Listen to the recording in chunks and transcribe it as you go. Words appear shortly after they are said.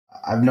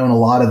I've known a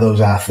lot of those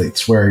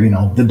athletes where,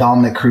 the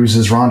Dominic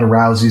Cruzes, Ronda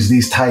Rouseys,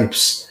 these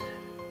types,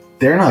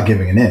 they're not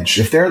giving an inch.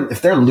 If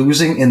they're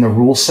losing in the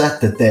rule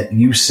set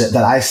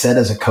that I said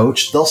as a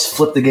coach, they'll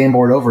flip the game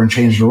board over and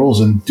change the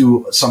rules and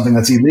do something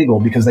that's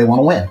illegal because they want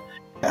to win.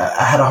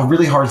 I had a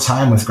really hard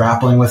time with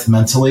grappling with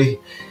mentally,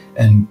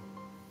 and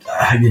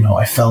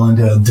I fell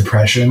into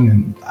depression,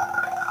 and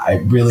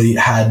I really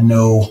had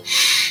no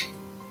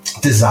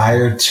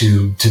desire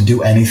to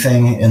do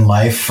anything in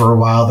life for a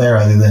while there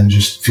other than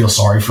just feel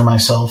sorry for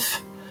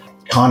myself.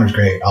 Connor's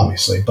great,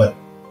 obviously, but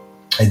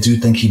I do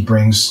think he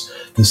brings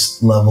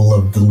this level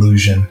of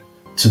delusion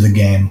to the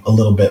game a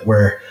little bit,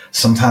 where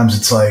sometimes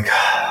it's like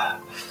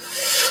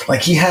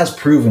he has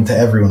proven to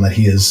everyone that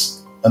he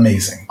is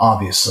amazing,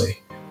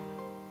 obviously.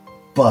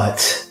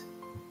 But,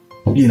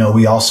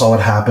 we all saw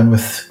what happened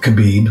with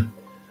Khabib.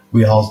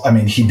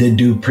 He did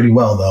do pretty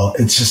well, though.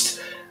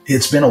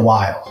 It's been a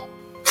while.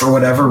 For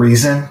whatever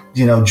reason,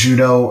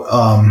 Judo,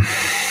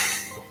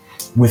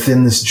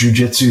 within this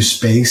jiu-jitsu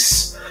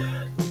space,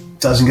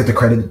 doesn't get the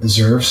credit it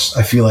deserves.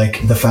 I feel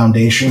like the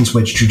foundations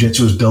which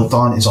jiu-jitsu is built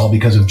on is all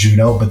because of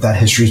judo, but that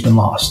history has been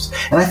lost.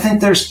 And I think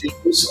there's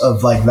things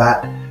of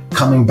that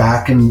coming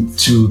back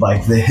into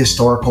the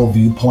historical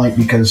viewpoint,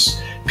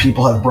 because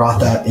people have brought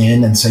that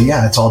in and say,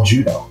 yeah, it's all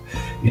judo.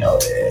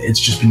 It's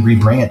just been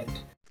rebranded.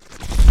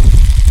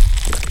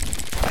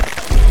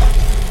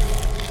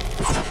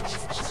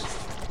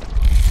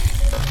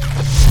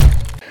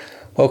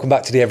 Welcome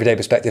back to the Everyday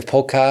Perspective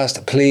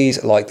podcast.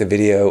 Please like the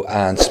video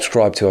and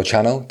subscribe to our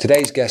channel.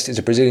 Today's guest is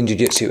a Brazilian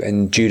Jiu-Jitsu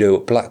and Judo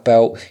black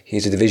belt.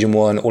 He's a Division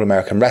I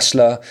All-American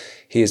wrestler.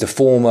 He is the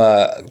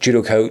former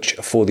judo coach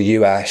for the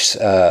US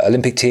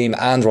Olympic team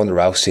and Ronda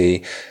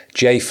Rousey,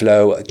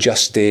 J-Flow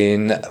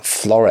Justin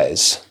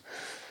Flores.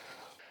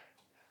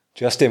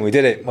 Justin, we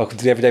did it. Welcome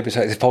to the Everyday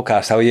Perspective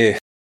podcast. How are you?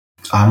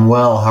 I'm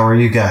well. How are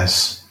you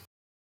guys?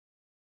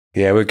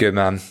 Yeah, we're good,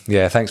 man.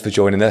 Yeah, thanks for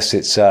joining us.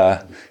 It's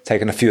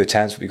taken a few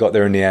attempts, but we got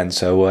there in the end.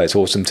 So it's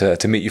awesome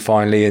to meet you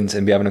finally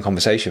and be having a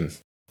conversation.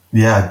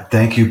 Yeah,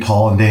 thank you,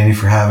 Paul and Danny,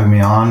 for having me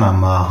on.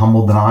 I'm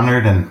humbled and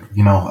honored, and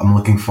I'm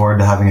looking forward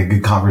to having a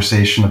good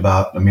conversation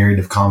about a myriad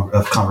of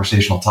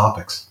conversational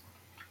topics.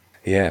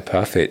 Yeah,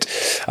 perfect.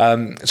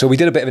 So we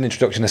did a bit of an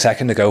introduction a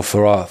second ago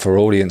for our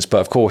audience, but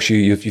of course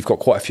you've got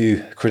quite a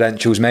few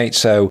credentials, mate.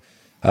 So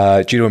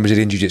Judo and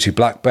Brazilian Jiu-Jitsu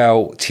black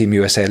belt, Team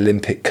USA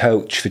Olympic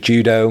coach for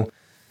Judo.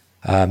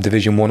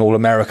 Division I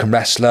All-American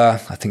wrestler,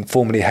 I think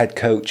formerly head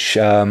coach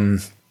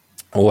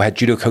or head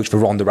judo coach for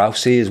Ronda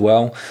Rousey as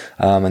well,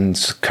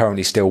 and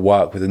currently still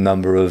work with a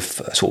number of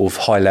sort of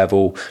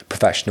high-level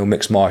professional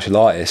mixed martial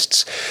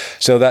artists.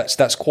 So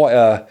that's quite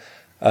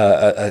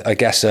I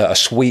guess a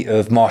suite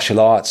of martial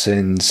arts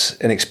and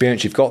an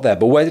experience you've got there.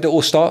 But where did it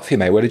all start for you,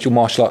 mate? Where did your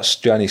martial arts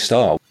journey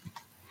start?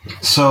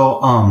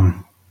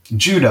 So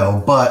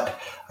judo, but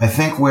I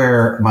think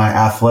where my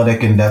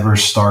athletic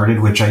endeavors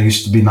started, which I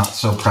used to be not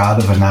so proud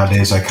of, and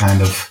nowadays I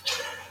kind of,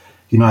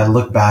 I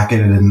look back at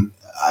it and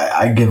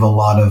I give a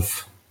lot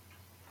of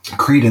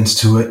credence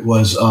to it,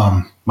 was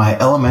my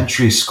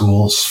elementary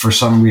schools, for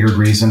some weird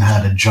reason,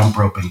 had a jump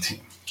roping team.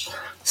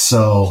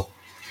 So,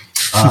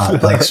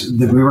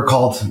 we were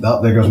called,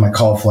 there goes my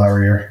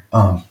cauliflower ear.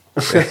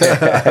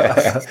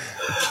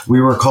 We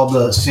were called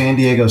the San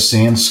Diego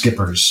Sand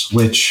Skippers,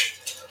 which...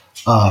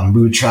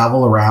 we would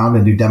travel around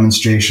and do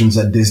demonstrations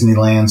at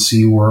Disneyland,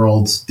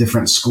 SeaWorld,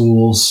 different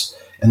schools.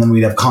 And then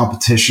we'd have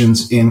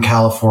competitions in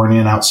California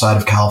and outside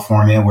of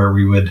California where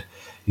we would,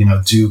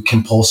 do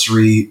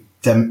compulsory,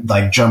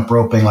 jump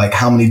roping, like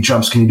how many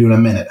jumps can you do in a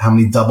minute? How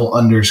many double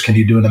unders can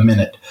you do in a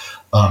minute?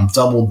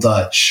 Double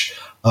Dutch,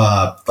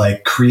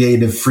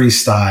 creative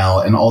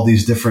freestyle, and all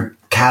these different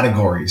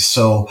categories.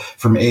 So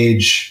from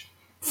age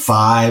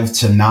 5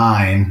 to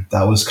 9,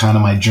 that was kind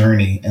of my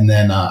journey. And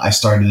then I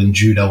started in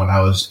judo when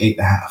I was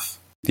 8.5.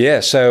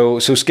 Yeah, so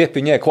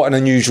skipping, quite an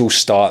unusual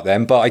start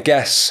then. But I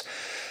guess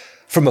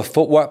from a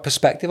footwork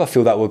perspective, I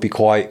feel that would be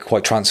quite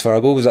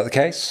transferable. Was that the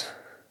case?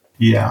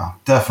 Yeah,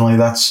 definitely.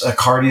 That's a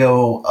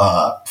cardio,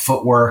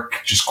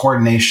 footwork, just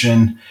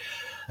coordination,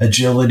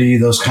 agility,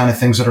 those kind of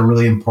things that are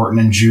really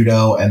important in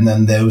judo. And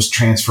then those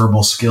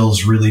transferable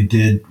skills really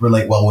did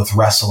relate well with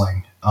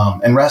wrestling.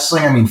 And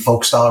wrestling, I mean,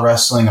 folk style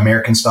wrestling,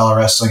 American style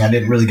wrestling. I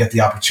didn't really get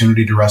the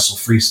opportunity to wrestle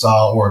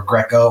freestyle or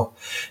Greco,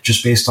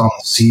 just based on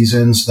the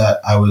seasons that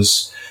I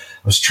was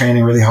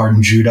training really hard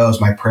in judo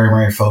as my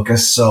primary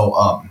focus. So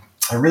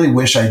I really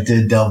wish I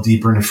did delve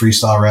deeper into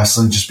freestyle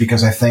wrestling, just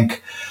because I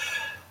think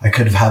I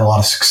could have had a lot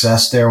of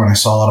success there when I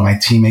saw a lot of my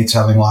teammates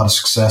having a lot of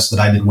success that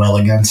I did well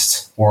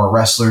against, or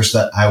wrestlers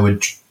that I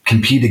would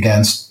compete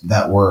against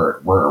that were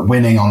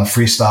winning on the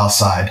freestyle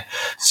side.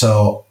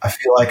 So I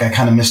feel like I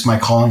kind of missed my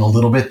calling a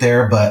little bit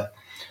there, but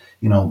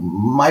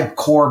my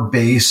core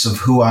base of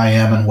who I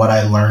am and what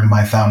I learned,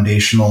 my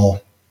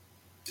foundational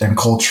and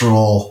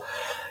cultural,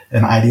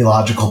 and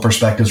ideological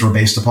perspectives were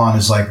based upon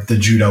is like the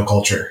judo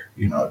culture.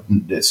 You know,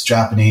 it's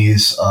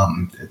Japanese.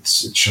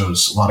 It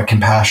shows a lot of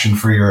compassion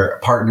for your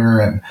partner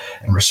and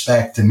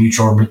respect and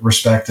mutual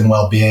respect and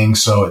well-being.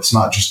 So it's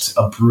not just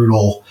a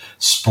brutal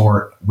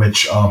sport,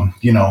 which,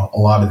 you know, a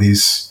lot of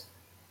these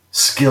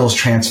skills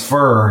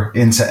transfer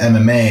into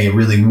MMA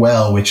really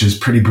well, which is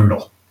pretty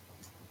brutal.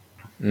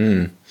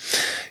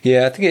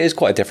 Yeah, I think it is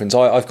quite a difference.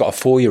 I've got a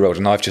 4-year-old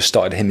and I've just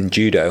started him in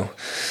judo.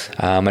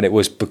 And it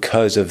was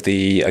because of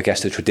the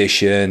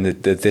tradition,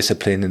 the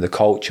discipline and the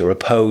culture,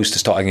 opposed to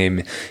starting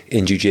him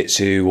in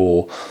jiu-jitsu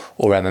or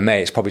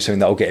MMA. It's probably something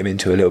that I'll get him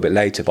into a little bit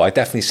later, but I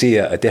definitely see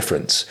a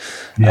difference.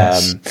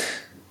 Yes.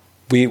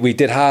 We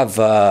did have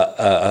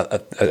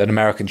an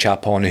American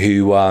chap on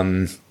who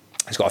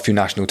he's got a few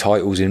national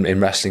titles in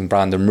wrestling,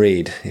 Brandon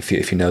Reed, if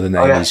you know the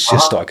name. Oh, yeah. He's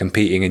just started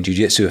competing in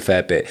jiu-jitsu a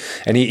fair bit.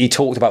 And he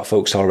talked about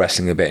folk style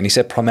wrestling a bit. And he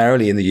said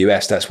primarily in the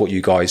US, that's what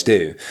you guys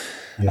do.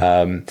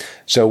 Yeah.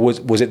 So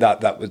was it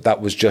that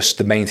was just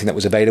the main thing that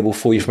was available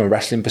for you from a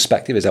wrestling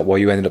perspective? Is that why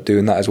you ended up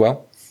doing that as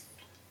well?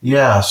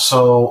 Yeah.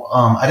 So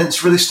I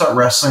didn't really start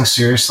wrestling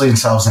seriously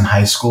until I was in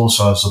high school.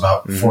 So I was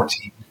about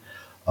 14.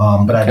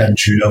 But I'd done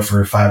judo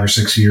for 5 or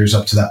 6 years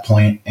up to that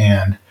point.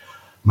 And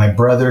my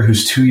brother,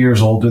 who's 2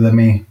 years older than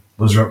me,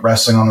 was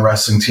wrestling on the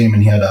wrestling team,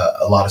 and he had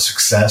a lot of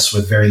success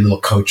with very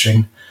little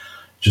coaching,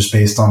 just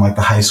based on like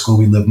the high school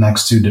we lived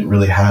next to didn't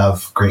really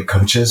have great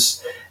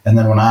coaches. And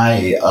then when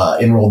I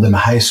enrolled into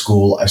high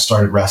school, I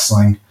started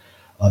wrestling.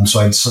 So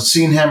I'd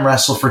seen him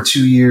wrestle for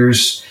 2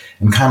 years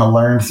and kind of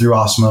learned through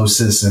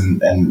osmosis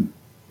and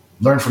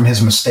learned from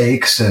his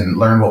mistakes and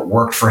learned what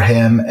worked for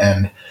him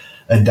and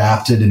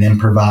adapted and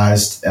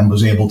improvised and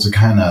was able to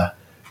kind of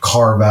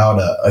carve out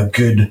a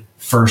good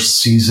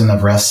first season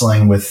of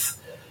wrestling with,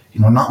 you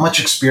know, not much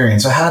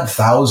experience. I had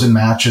 1,000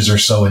 matches or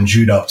so in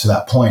judo up to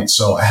that point.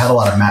 So I had a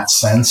lot of mat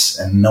sense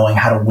and knowing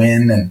how to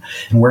win and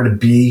where to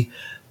be.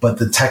 But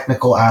the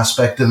technical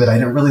aspect of it, I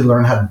didn't really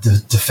learn how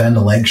to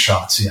defend leg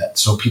shots yet.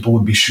 So people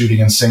would be shooting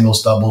in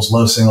singles, doubles,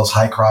 low singles,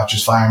 high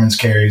crotches, fireman's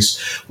carries,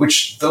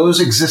 which those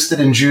existed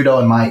in judo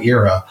in my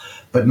era,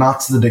 but not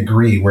to the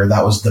degree where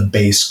that was the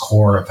base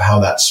core of how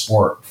that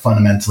sport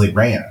fundamentally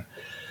ran.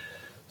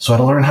 So I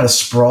had to learn how to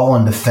sprawl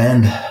and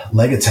defend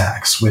leg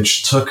attacks,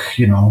 which took,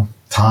 you know,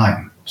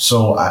 time.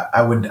 So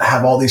I would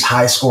have all these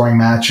high scoring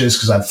matches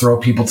because I'd throw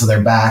people to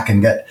their back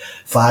and get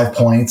 5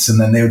 points, and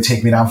then they would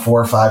take me down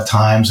 4 or 5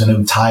 times and it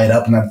would tie it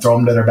up, and I'd throw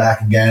them to their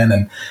back again,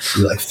 and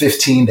like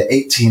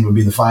 15-18 would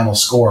be the final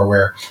score,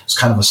 where it's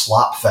kind of a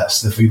slop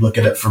fest if we look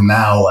at it from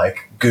now,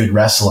 like good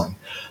wrestling.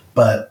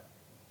 But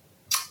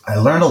I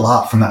learned a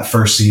lot from that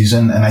first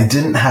season, and I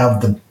didn't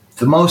have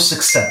the most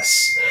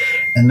success.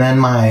 And then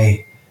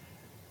my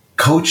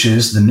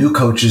coaches, the new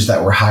coaches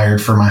that were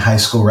hired for my high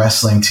school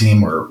wrestling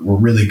team were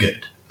really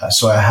good.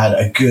 So I had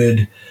a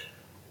good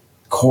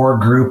core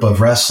group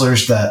of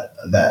wrestlers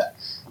that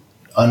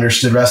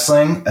understood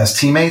wrestling as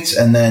teammates,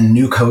 and then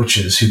new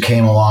coaches who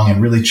came along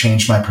and really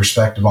changed my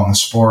perspective on the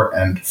sport.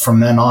 And from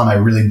then on, I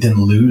really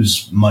didn't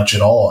lose much at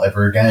all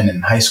ever again,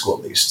 in high school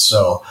at least.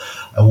 So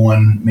I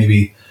won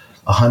maybe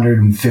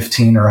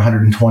 115 or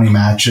 120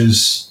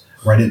 matches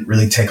where I didn't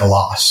really take a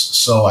loss.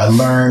 So I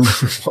learned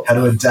how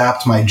to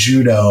adapt my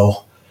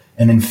judo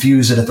and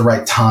infuse it at the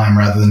right time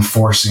rather than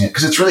forcing it.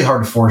 Because it's really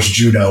hard to force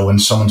judo when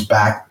someone's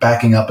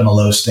backing up in a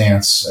low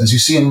stance. As you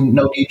see in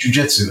no-gi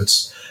jiu-jitsu,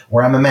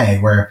 or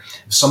MMA, where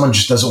if someone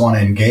just doesn't want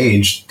to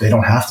engage, they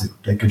don't have to.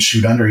 They could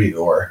shoot under you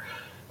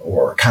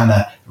or kind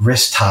of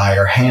wrist tie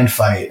or hand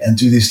fight and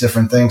do these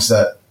different things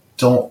that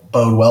don't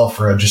bode well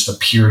for just a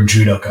pure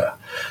judoka.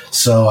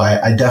 So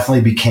I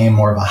definitely became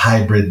more of a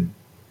hybrid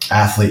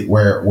athlete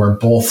where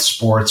both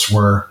sports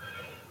were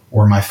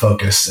my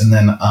focus. And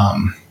then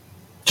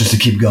just to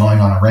keep going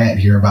on a rant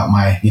here about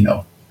my, you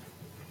know,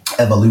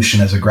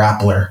 evolution as a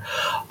grappler,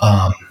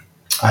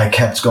 I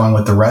kept going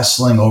with the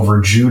wrestling over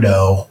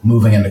judo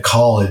moving into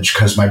college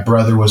because my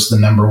brother was the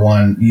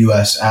 #1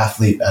 U.S.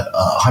 athlete at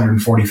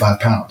 145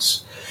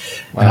 pounds.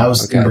 Wow, and I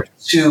was the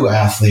 #2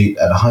 athlete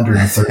at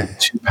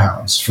 132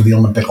 pounds for the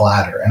Olympic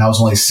ladder. And I was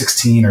only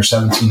 16 or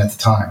 17 at the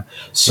time.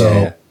 So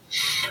yeah.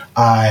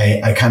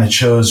 I kind of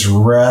chose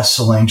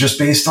wrestling just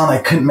based on I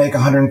couldn't make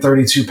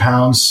 132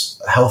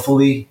 pounds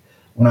healthily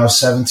when I was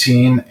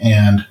 17,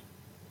 and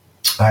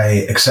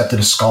I accepted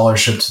a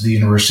scholarship to the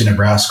University of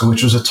Nebraska,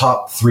 which was a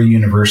top 3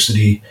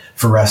 university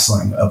for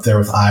wrestling up there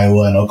with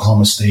Iowa and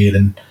Oklahoma State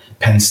and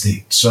Penn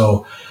State.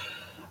 So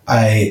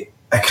I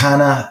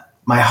kind of,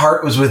 my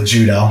heart was with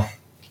judo,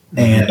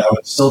 and I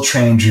would still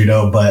train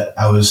judo, but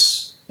I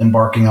was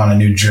embarking on a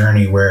new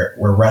journey where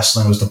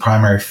wrestling was the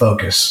primary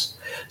focus.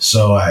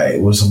 So I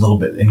was a little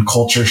bit in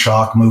culture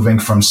shock moving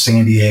from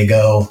San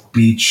Diego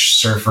beach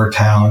surfer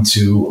town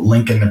to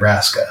Lincoln,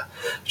 Nebraska,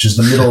 which is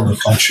the middle of the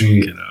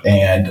country.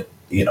 And,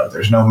 you know,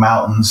 there's no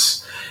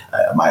mountains.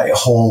 My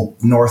whole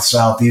north,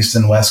 south, east,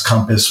 and west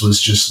compass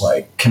was just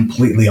like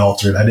completely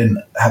altered. I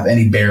didn't have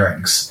any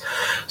bearings.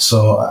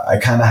 So I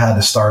kind of had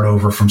to start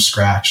over from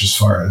scratch as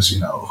far as, you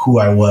know, who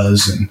I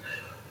was and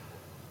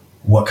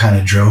what kind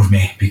of drove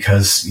me,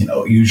 because, you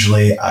know,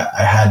 usually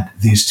I had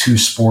these two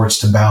sports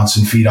to bounce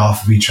and feed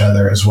off of each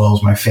other, as well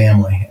as my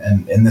family.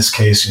 And in this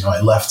case, you know, I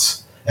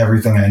left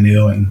everything I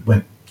knew and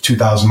went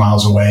 2,000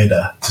 miles away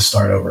to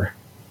start over.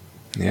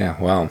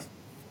 Yeah. Wow.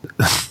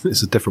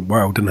 It's a different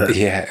world, isn't it?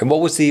 Yeah. And what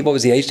was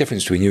the age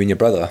difference between you and your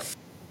brother?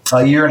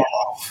 A year and a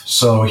half.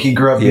 So he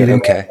grew up beating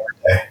me every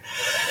day.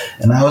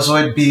 And I was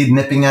always be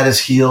nipping at his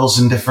heels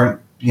in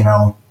different, you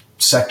know,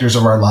 sectors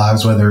of our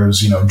lives, whether it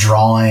was, you know,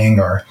 drawing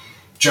or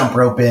jump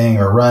roping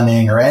or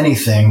running or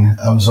anything.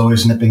 I was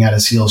always nipping at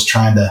his heels,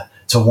 trying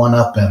to one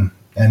up him.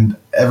 And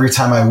every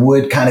time I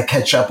would kind of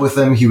catch up with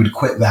him, he would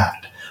quit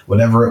that,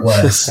 whatever it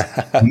was,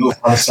 and move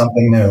on to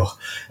something new.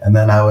 And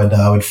then I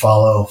would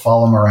follow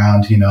him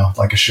around, you know,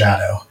 like a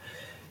shadow.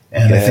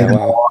 And I think in the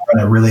long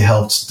run, it really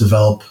helped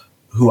develop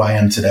who I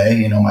am today.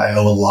 You know, I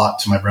owe a lot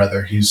to my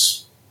brother.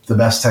 He's the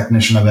best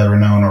technician I've ever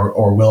known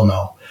or will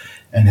know.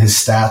 And his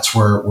stats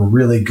were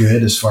really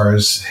good as far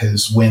as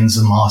his wins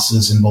and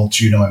losses in both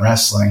judo and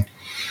wrestling.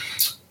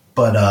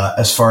 But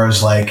as far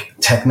as like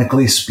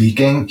technically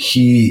speaking,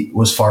 he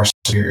was far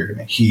superior to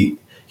me. He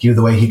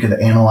the way he could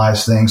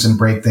analyze things and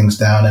break things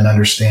down and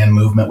understand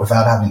movement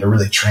without having to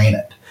really train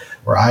it,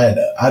 where I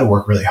had to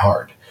work really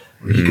hard.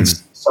 He could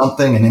see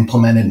something and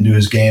implement it into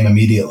his game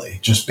immediately,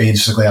 just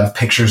basically out of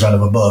pictures out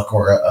of a book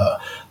or a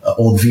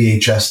old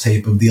VHS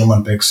tape of the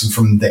Olympics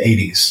from the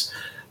 80s,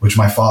 which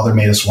my father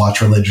made us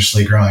watch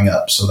religiously growing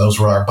up. So those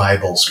were our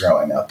Bibles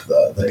growing up,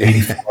 the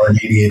 84 and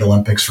 88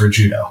 Olympics for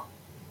judo.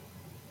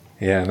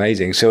 Yeah,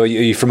 amazing. So are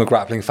you from a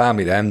grappling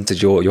family then?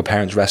 Did your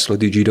parents wrestle or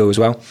do judo as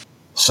well?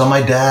 So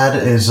my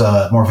dad is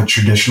more of a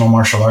traditional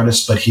martial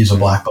artist, but he's a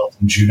black belt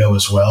in judo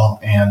as well.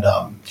 And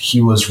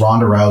he was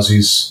Ronda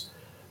Rousey's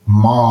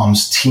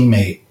mom's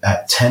teammate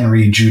at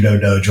Tenri Judo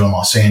Dojo in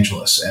Los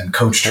Angeles and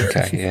coached her.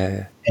 Okay,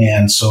 yeah.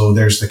 And so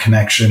there's the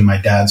connection. My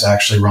dad's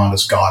actually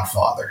Ronda's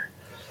godfather.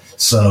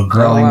 So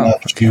growing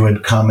up, she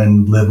would come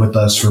and live with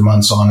us for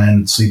months on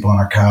end, sleep on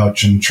our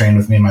couch and train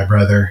with me and my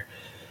brother.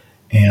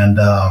 And,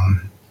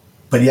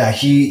 but yeah,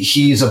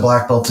 he's a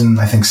black belt in,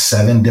 I think,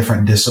 7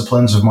 different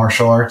disciplines of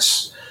martial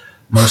arts,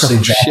 mostly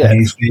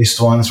Japanese-based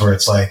ones, where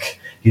it's like,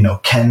 you know,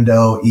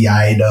 kendo,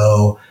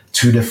 iaido,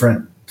 2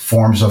 different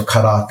forms of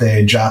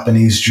karate,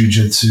 Japanese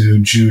jiu-jitsu,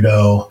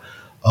 judo.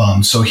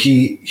 So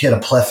he had a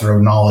plethora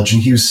of knowledge,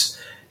 and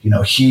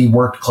he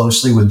worked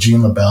closely with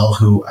Jean LaBelle,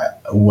 who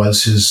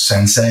was his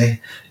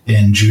sensei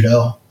in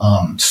judo.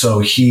 So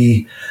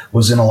he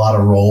was in a lot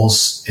of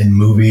roles in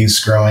movies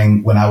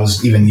growing. When I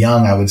was even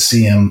young, I would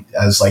see him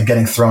as like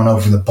getting thrown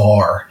over the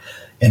bar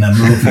in a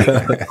movie,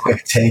 a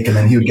quick take, and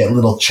then he would get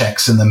little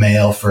checks in the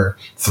mail for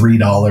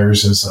 $3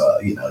 as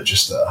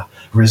just a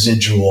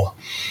residual.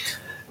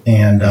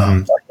 And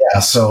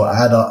so I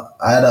had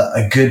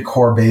a good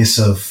core base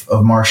of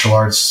martial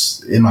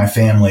arts in my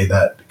family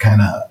that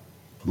kind of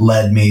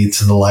led me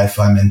to the life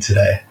I'm in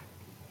today.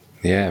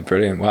 Yeah,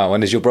 brilliant. Wow.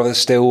 And is your brother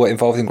still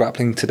involved in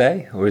grappling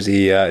today, or is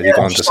he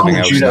gone to something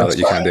else now that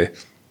you can do?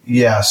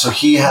 Yeah, so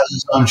he has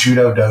his own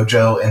judo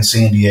dojo in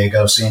San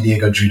Diego. San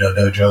Diego Judo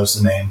Dojo is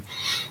the name.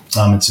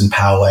 It's in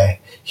Poway.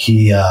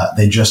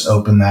 They just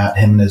opened that.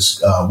 Him and his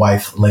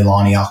wife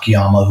Leilani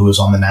Akiyama, who is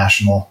on the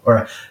national,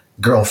 or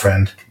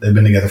girlfriend. They've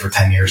been together for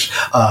 10 years.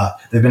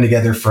 They've been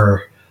together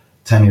for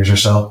 10 years or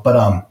so.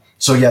 But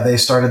so yeah, they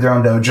started their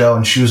own dojo,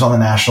 and she was on the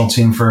national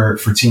team for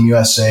Team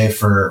USA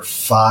for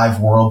 5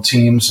 world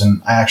teams.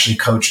 And I actually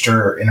coached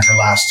her in her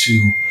last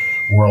 2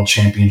 world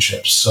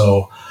championships.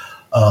 So,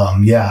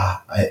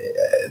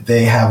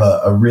 they have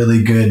a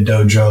really good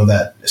dojo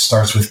that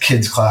starts with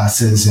kids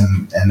classes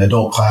and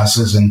adult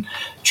classes, and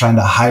trying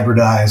to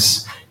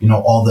hybridize,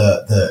 all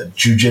the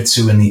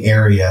jiu-jitsu in the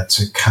area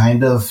to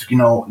kind of,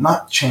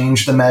 not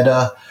change the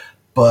meta,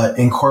 but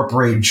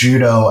incorporate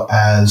judo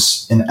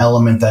as an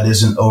element that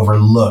isn't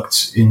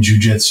overlooked in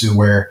jiu-jitsu,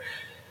 where,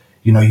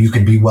 you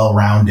could be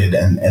well-rounded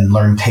and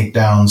learn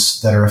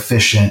takedowns that are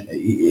efficient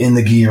in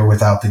the gi or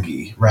without the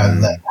gi, rather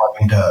than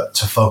having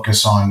to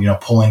focus on,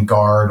 pulling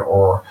guard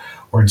or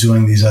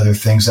doing these other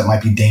things that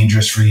might be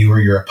dangerous for you or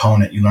your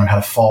opponent. You learn how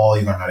to fall,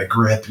 you learn how to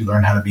grip, you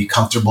learn how to be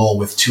comfortable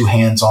with 2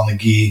 hands on the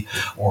gi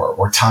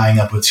or tying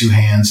up with 2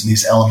 hands, and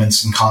these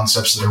elements and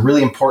concepts that are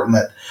really important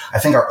that I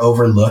think are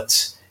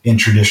overlooked in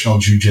traditional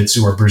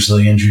jiu-jitsu or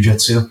Brazilian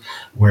jiu-jitsu,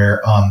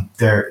 where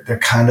they're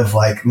kind of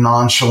like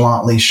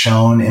nonchalantly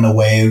shown in a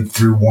way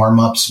through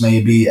warm-ups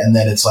maybe, and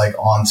then it's like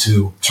on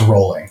to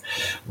rolling.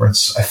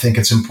 I think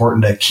it's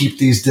important to keep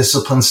these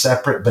disciplines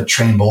separate, but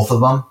train both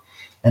of them.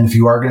 And if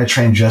you are going to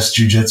train just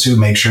jiu-jitsu,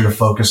 make sure to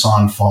focus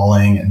on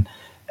falling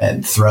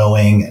and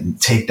throwing and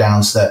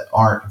takedowns that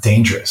aren't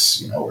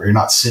dangerous, where you're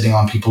not sitting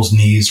on people's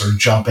knees or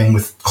jumping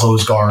with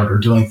closed guard or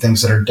doing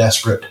things that are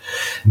desperate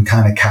and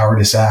kind of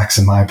cowardice acts,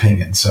 in my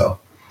opinion. So,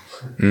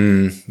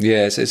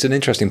 it's an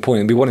interesting point.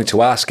 And we wanted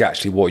to ask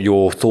actually what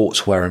your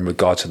thoughts were in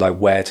regard to like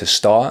where to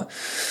start.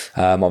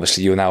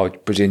 Obviously you're now a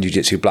Brazilian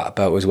Jiu-Jitsu black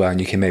belt as well,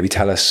 and you can maybe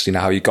tell us,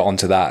 how you got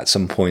onto that at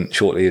some point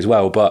shortly as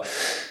well. But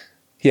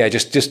Yeah,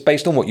 just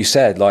based on what you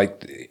said,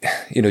 like,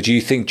 you know, do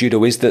you think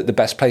judo is the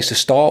best place to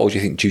start, or do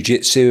you think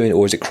jiu-jitsu,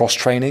 or is it cross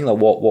training? Like,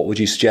 what would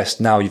you suggest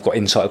now you've got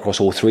insight across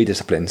all three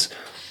disciplines?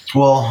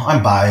 Well,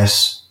 I'm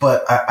biased,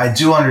 but I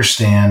do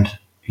understand,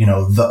 you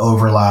know, the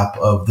overlap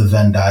of the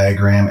Venn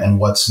diagram and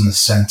what's in the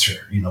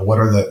center. You know,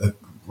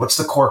 what's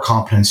the core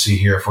competency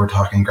here if we're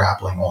talking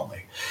grappling only?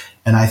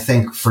 And I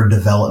think for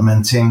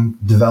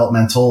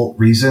developmental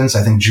reasons,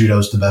 I think judo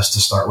is the best to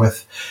start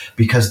with,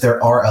 because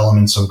there are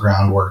elements of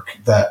groundwork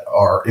that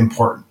are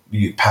important.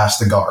 You pass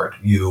the guard,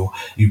 you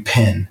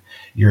pin,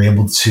 you're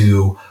able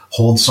to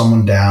hold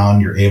someone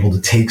down, you're able to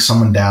take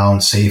someone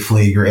down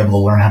safely, you're able to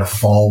learn how to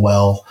fall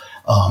well.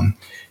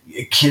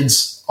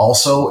 Kids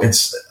also,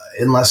 it's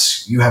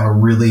unless you have a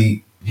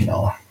really, you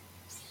know,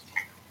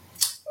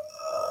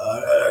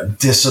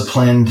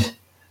 disciplined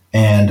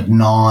and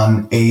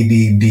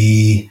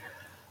non-ABB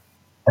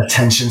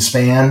attention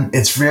span,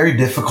 it's very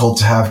difficult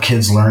to have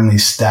kids learn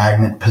these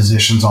stagnant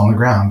positions on the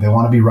ground. They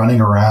want to be running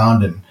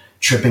around and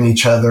tripping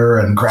each other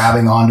and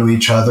grabbing onto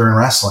each other and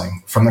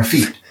wrestling from their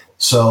feet.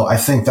 So I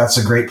think that's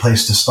a great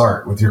place to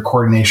start with your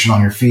coordination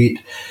on your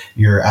feet,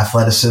 your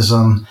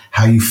athleticism,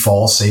 how you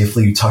fall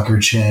safely, you tuck your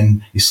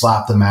chin, you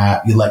slap the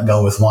mat, you let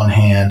go with one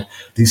hand.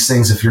 These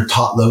things, if you're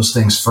taught those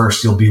things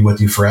first, you'll be with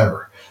you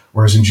forever.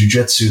 Whereas in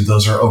jiu-jitsu,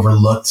 those are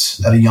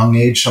overlooked at a young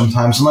age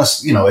sometimes,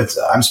 unless, you know,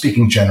 I'm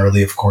speaking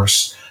generally, of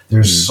course.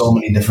 There's so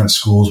many different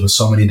schools with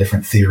so many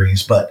different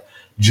theories, but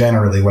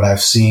generally what I've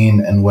seen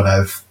and what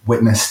I've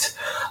witnessed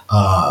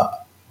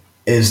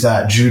is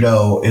that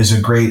judo is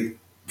a great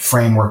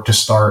framework to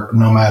start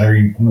no matter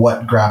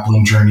what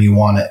grappling journey you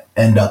want to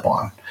end up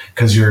on.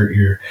 Because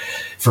you're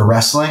for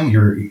wrestling,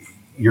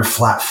 you're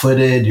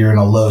flat-footed, you're in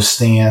a low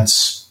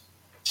stance.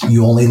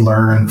 You only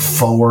learn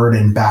forward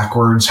and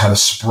backwards how to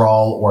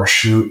sprawl or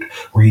shoot,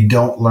 where you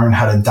don't learn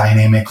how to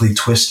dynamically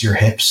twist your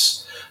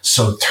hips.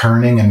 So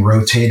turning and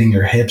rotating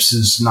your hips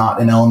is not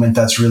an element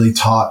that's really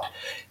taught.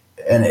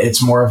 And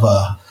it's more of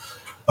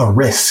a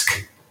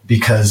risk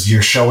because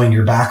you're showing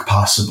your back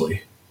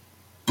possibly.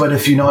 But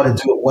if you know how to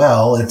do it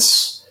well,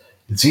 it's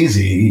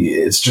easy.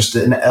 It's just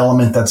an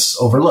element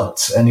that's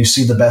overlooked. And you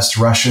see the best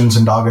Russians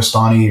and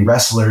Dagestani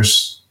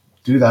wrestlers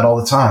do that all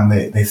the time.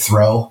 They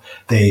throw,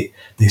 they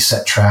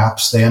set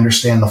traps, they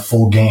understand the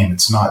full game.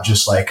 It's not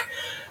just like,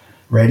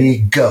 ready,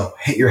 go,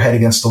 hit your head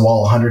against the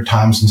wall 100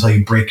 times until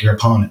you break your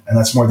opponent. And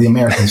that's more the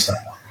American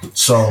style.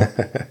 So,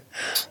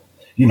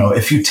 you know,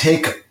 if you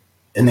take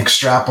and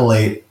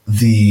extrapolate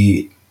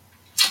the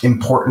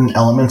important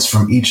elements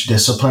from each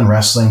discipline,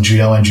 wrestling,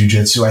 judo, and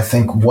jiu-jitsu, I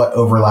think what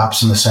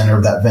overlaps in the center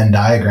of that Venn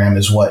diagram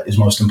is what is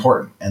most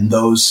important. And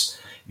those,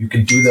 you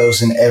can do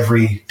those in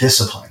every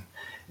discipline.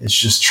 It's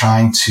just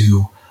trying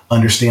to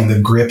understand the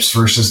grips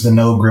versus the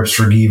no grips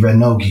for gi and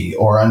no gi,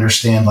 or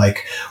understand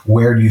like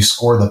where do you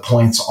score the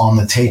points on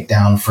the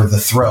takedown for the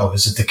throw?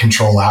 Is it the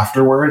control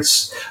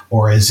afterwards,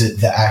 or is it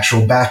the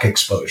actual back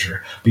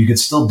exposure? But you could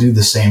still do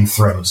the same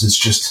throws. It's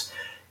just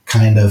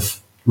kind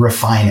of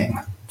refining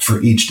for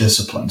each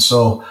discipline.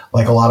 So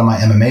like a lot of my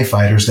MMA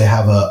fighters, they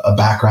have a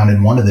background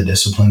in one of the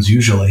disciplines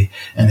usually,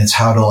 and it's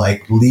how to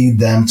like lead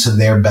them to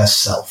their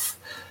best self.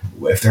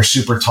 If they're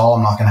super tall,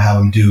 I'm not going to have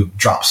them do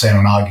drop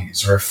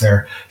sanonagis, or if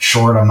they're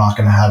short, I'm not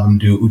going to have them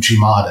do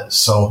uchimadas.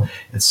 So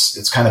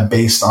it's kind of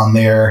based on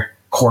their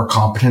core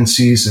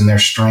competencies and their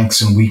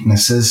strengths and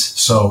weaknesses.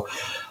 So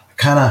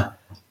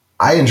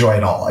I enjoy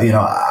it all. You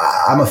know,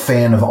 I'm a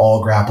fan of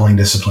all grappling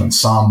disciplines,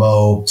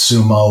 sambo,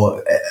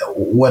 sumo,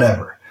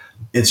 whatever.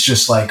 It's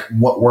just like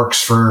what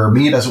works for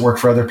me doesn't work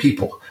for other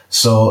people.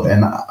 So,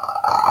 and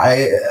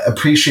I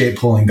appreciate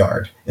pulling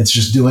guard. It's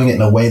just doing it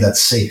in a way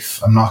that's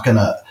safe. I'm not going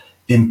to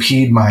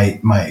impede my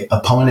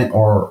opponent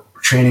or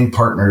training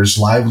partner's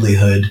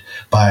livelihood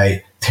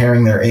by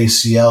tearing their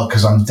ACL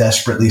because I'm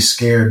desperately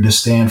scared to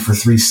stand for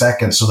 3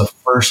 seconds. So the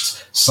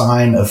first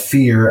sign of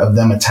fear of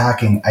them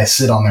attacking, I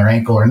sit on their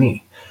ankle or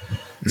knee.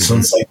 Mm-hmm. So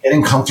it's like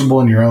getting comfortable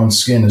in your own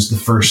skin is the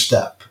first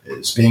step.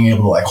 Is being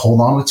able to like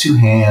hold on with 2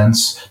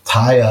 hands,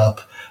 tie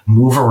up,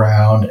 move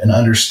around, and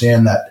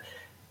understand that,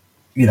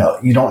 you know,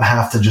 you don't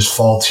have to just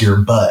fall to your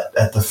butt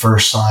at the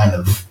first sign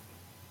of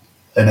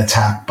an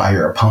attack by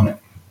your opponent.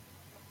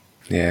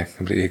 Yeah,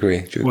 completely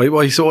agree.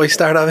 Why you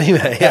staring at me,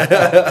 mate?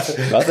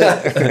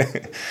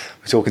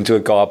 We're talking to a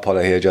guard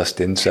puller here,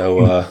 Justin.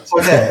 So it's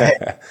okay.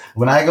 Hey,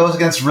 when I go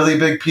against really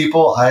big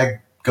people, I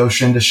go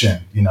shin to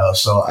shin, you know,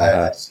 so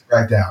I sit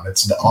right down.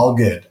 It's all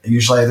good.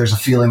 Usually there's a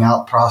feeling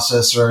out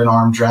process or an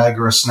arm drag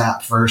or a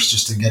snap first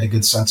just to get a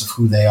good sense of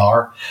who they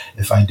are.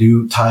 If I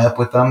do tie up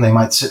with them, they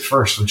might sit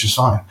first, which is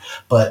fine.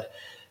 But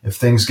if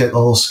things get a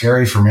little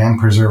scary for me, I'm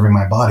preserving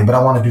my body. But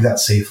I want to do that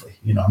safely.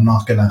 You know, I'm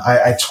not going to –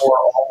 I tore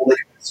all the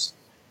ligaments.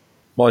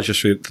 Mine's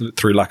just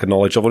through lack of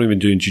knowledge. I've only been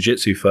doing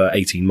jiu-jitsu for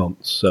 18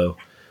 months. So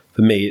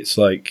for me, it's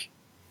like –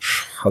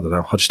 I don't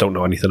know. I just don't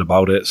know anything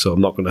about it, so I'm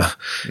not gonna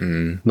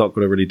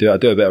really do it. I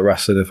do a bit of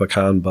wrestling if I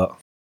can, but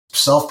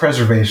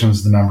self-preservation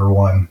is the number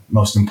one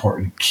most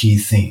important key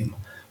theme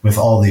with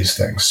all these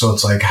things. So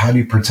it's like, how do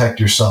you protect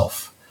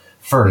yourself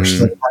first?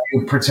 Like, how do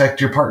you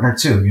protect your partner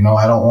too? You know,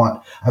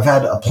 I've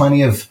had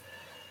plenty of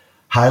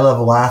high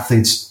level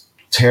athletes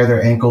tear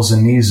their ankles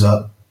and knees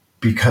up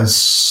because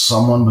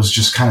someone was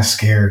just kind of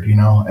scared,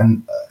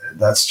 and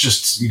that's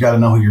just, you got to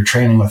know who you're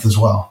training with as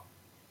well.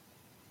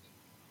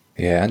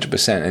 Yeah,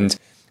 100%. And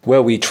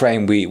where we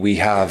train,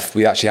 we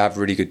actually have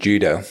really good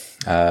judo.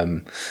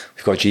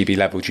 We've got GB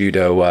level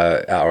judo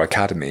at our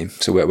academy,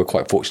 so we're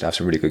quite fortunate to have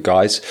some really good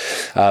guys.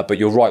 But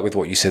you're right with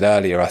what you said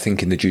earlier. I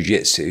think in the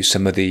jiu-jitsu,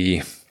 some of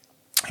the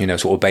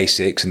sort of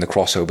basics and the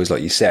crossovers,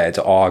 like you said,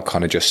 are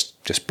kind of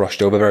just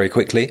brushed over very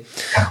quickly.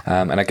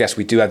 And I guess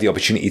we do have the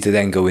opportunity to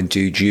then go and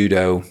do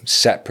judo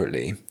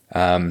separately.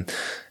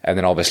 And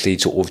then obviously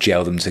sort of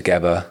gel them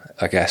together,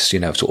 I guess,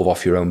 sort of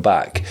off your own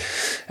back.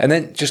 And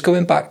then just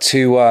going back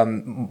to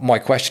my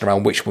question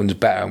around which one's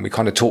better, and we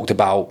kind of talked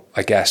about,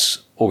 I guess,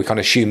 or we kind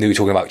of assumed that we were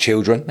talking about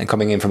children and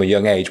coming in from a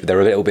young age, but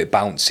they're a little bit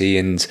bouncy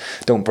and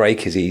don't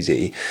break as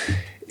easy.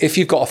 If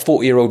you've got a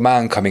 40-year-old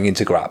man coming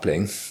into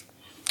grappling,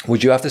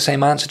 would you have the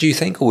same answer, do you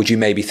think? Or would you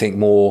maybe think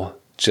more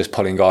just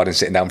pulling guard and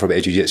sitting down for a bit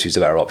of jiu-jitsu is a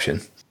better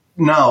option?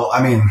 No,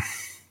 I mean,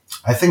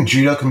 I think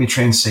judo can be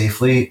trained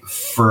safely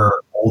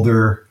for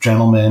older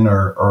gentlemen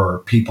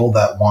or people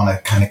that want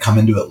to kind of come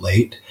into it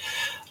late.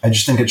 I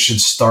just think it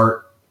should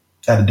start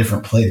at a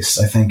different place.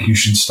 I think you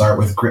should start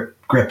with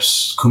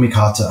grips,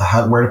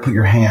 kumikata, where to put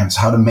your hands,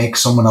 how to make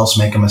someone else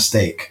make a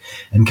mistake,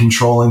 and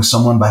controlling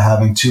someone by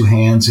having two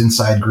hands,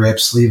 inside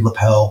grip, sleeve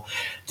lapel.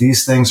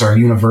 These things are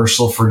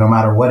universal for no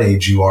matter what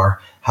age you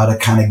are, how to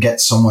kind of get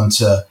someone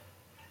to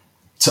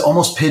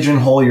almost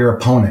pigeonhole your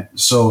opponent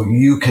so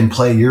you can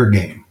play your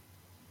game.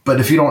 But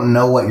if you don't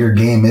know what your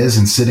game is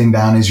and sitting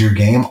down is your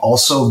game,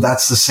 also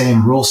that's the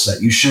same rule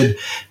set. You should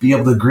be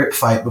able to grip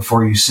fight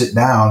before you sit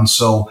down,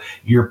 so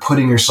you're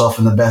putting yourself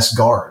in the best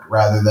guard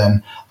rather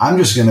than I'm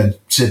just going to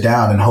sit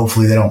down and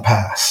hopefully they don't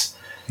pass.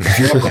 If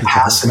you're able to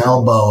pass an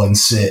elbow and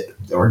sit,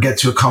 or get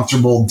to a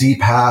comfortable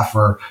deep half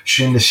or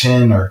shin to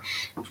shin, or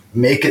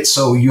make it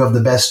so you have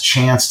the best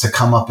chance to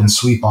come up and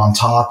sweep on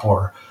top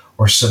or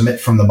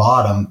submit from the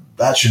bottom,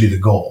 that should be the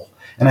goal.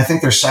 And I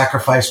think there's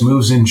sacrifice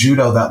moves in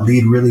judo that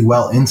lead really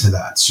well into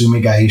that.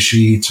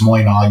 Sumigaishi,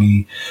 tomoe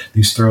nagi,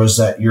 these throws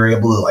that you're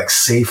able to like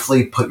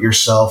safely put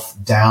yourself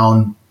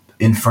down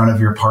in front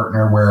of your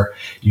partner where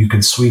you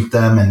can sweep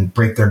them and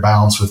break their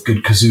balance with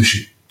good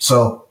kazushi.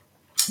 So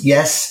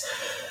yes,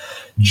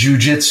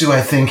 jiu-jitsu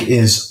I think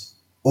is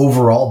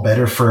overall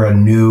better for a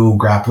new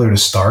grappler to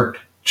start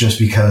just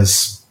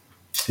because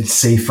it's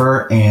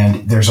safer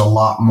and there's a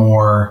lot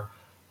more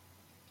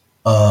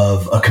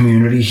of a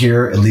community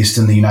here, at least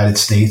in the United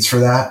States, for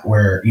that,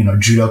 where,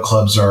 judo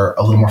clubs are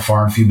a little more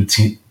far and few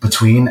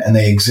between, and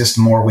they exist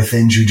more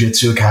within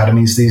jiu-jitsu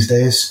academies these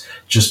days,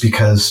 just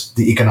because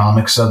the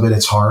economics of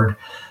it's hard.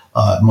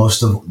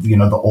 Most of, the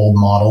old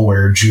model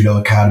where judo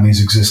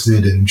academies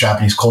existed in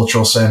Japanese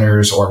cultural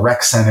centers or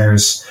rec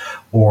centers,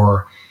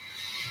 or,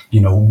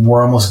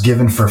 were almost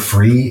given for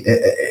free.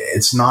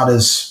 It's not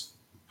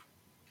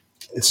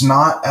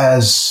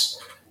as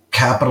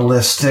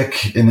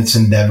capitalistic in its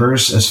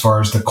endeavors as far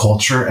as the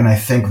culture, and I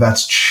think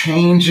that's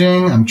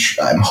changing.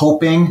 I'm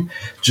hoping,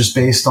 just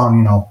based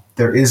on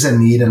there is a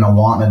need and a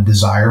want and a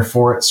desire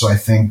for it. So I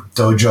think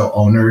dojo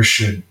owners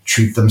should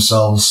treat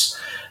themselves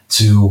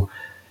to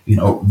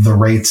the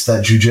rates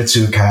that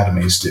jiu-jitsu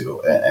academies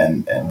do,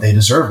 and they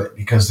deserve it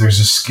because there's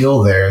a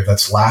skill there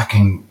that's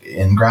lacking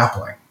in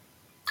grappling.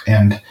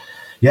 And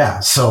yeah,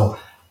 so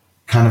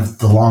kind of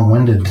the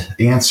long-winded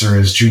answer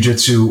is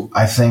jiu-jitsu,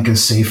 I think,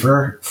 is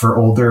safer for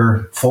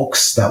older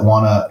folks that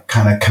want to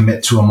kind of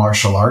commit to a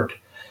martial art.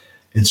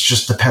 It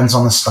just depends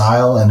on the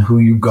style and who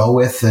you go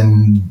with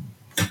and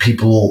the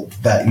people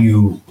that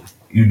you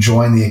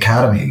join the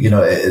academy.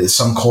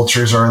 Some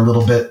cultures are a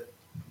little bit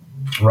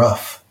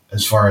rough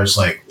as far as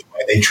like the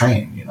way they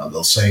train.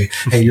 They'll say,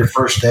 hey, your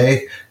first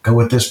day, go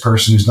with this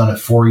person who's done it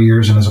 4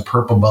 years and is a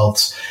purple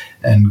belt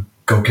and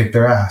go kick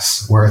their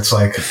ass. Where it's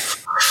like,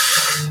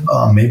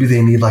 maybe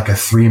they need like a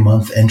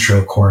 3-month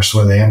intro course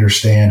where they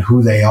understand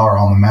who they are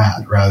on the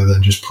mat rather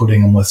than just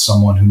putting them with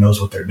someone who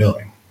knows what they're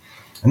doing.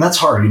 And that's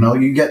hard.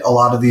 You get a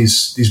lot of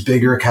these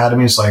bigger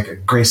academies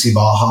like Gracie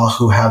Baja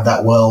who have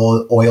that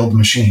well-oiled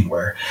machine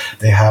where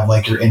they have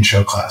like your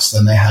intro class,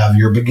 then they have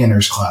your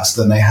beginners class,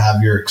 then they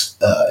have your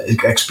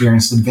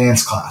experienced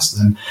advanced class,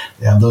 then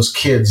they have those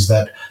kids,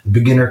 the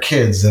beginner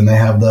kids, then they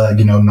have the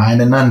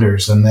 9 and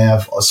unders, and they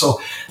have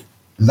so.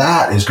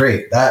 That is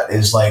great. That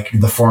is like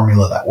the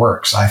formula that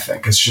works, I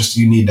think. It's just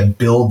you need to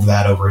build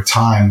that over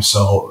time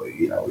so,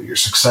 you're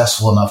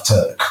successful enough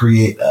to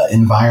create an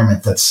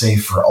environment that's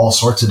safe for all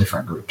sorts of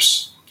different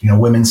groups.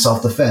 Women's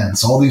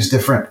self-defense, all these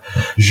different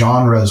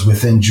genres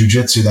within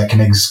jiu-jitsu that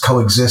can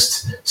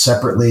coexist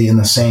separately in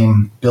the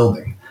same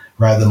building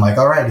rather than like,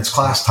 all right, it's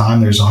class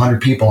time. There's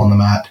 100 people on the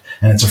mat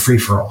and it's a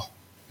free-for-all.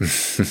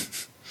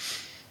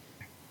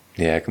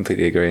 Yeah, I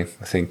completely agree.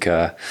 I think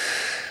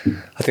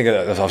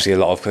obviously a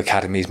lot of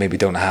academies maybe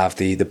don't have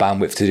the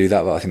bandwidth to do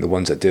that, but I think the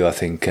ones that do, I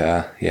think,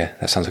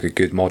 that sounds like a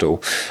good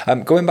model.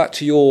 Going back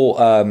to your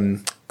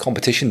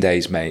competition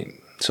days, mate.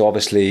 So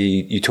obviously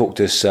you talked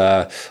us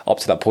up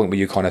to that point where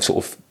you kind of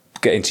sort of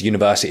getting to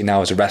university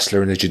now as a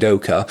wrestler and a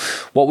judoka.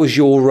 What was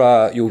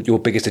your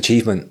biggest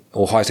achievement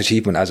or highest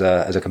achievement as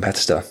a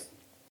competitor?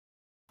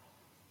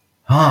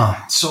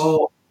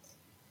 So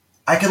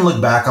I can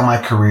look back on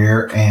my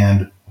career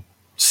and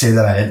say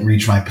that I didn't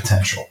reach my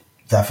potential.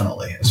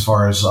 Definitely. As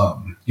far as,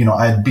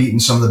 I had beaten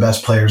some of the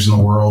best players in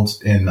the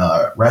world in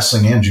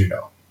wrestling and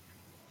judo.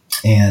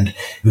 And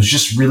it was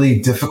just really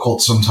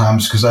difficult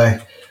sometimes because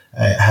I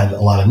had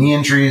a lot of knee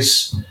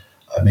injuries,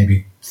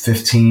 maybe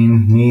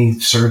 15 knee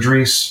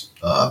surgeries.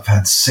 I've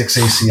had 6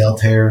 ACL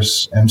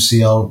tears,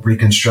 MCL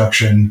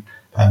reconstruction.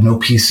 I have no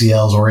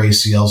PCLs or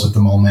ACLs at the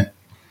moment.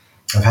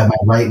 I've had my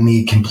right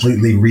knee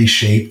completely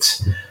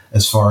reshaped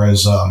as far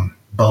as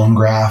bone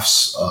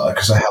grafts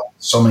because I have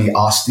so many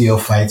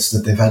osteophytes that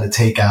they've had to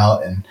take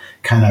out and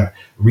kind of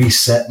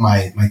reset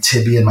my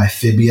tibia and my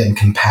fibia and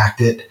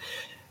compact it.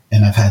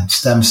 And I've had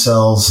stem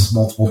cells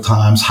multiple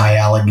times,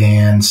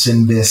 Hyaluronic,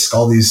 Synvisc,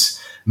 all these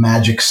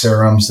magic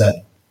serums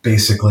that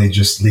basically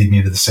just lead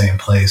me to the same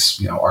place,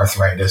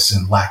 arthritis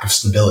and lack of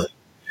stability.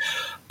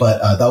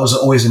 But that was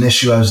always an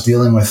issue I was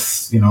dealing with,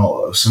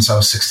 since I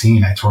was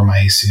 16. I tore my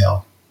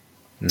ACL.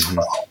 Mm-hmm.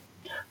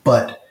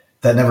 But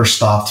that never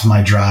stopped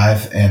my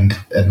drive and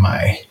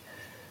my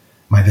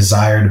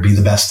desire to be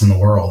the best in the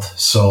world.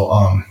 So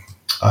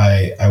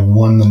I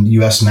won the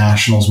U.S.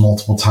 Nationals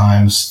multiple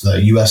times,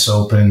 the U.S.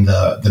 Open,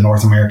 the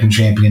North American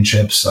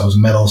Championships. I was a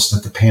medalist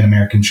at the Pan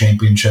American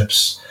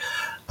Championships.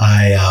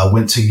 I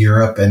went to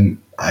Europe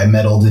and I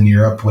medaled in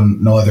Europe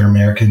when no other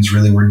Americans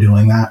really were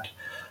doing that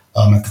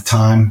at the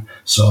time.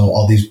 So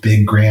all these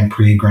big Grand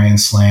Prix, Grand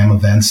Slam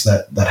events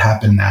that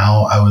happen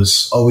now, I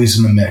was always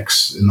in the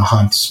mix, in the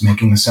hunts,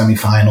 making the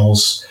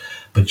semifinals,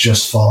 but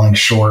just falling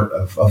short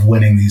of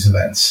winning these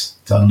events.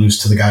 To lose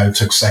to the guy who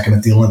took second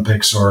at the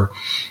Olympics or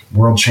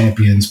world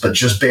champions, but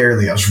just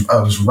barely. I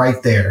was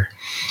right there.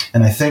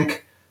 And I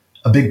think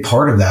a big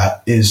part of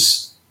that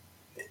is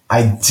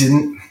I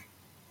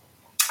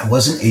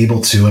wasn't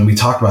able to, and we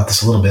talked about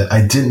this a little bit,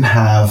 I didn't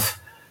have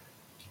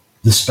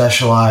the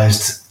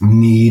specialized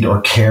need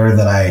or care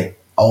that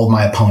all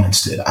my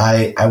opponents did.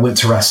 I went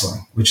to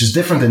wrestling, which is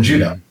different than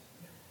judo.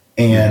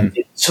 And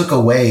it took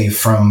away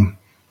from,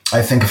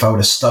 I think if I would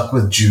have stuck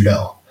with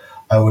judo,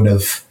 I would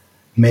have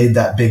made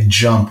that big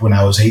jump when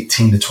I was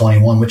 18 to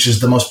 21, which is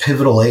the most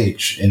pivotal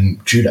age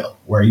in judo,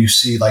 where you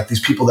see like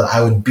these people that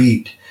I would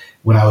beat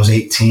when I was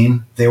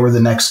 18, they were the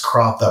next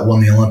crop that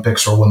won the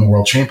Olympics or won the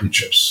world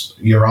championships.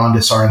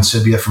 Yorandis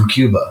Arancibia from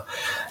Cuba,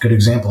 good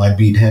example. I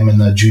beat him in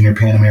the junior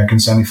Pan American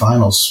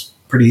semifinals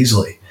pretty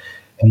easily.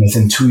 And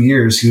within 2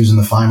 years, he was in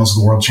the finals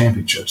of the world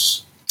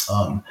championships.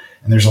 And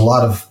there's a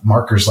lot of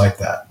markers like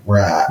that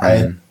where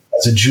I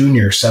as a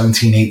junior,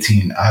 17,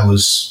 18, I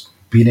was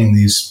beating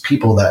these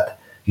people that,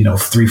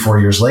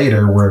 3-4 years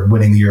later were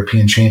winning the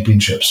European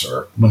championships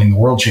or winning the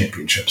world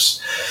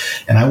championships.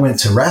 And I went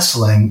to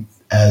wrestling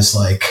as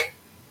like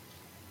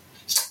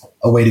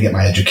a way to get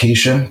my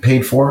education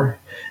paid for.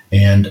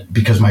 And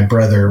because my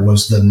brother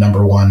was the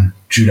number one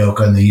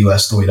judoka in the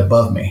U.S., the weight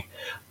above me,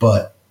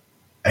 but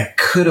I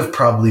could have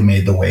probably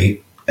made the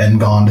weight and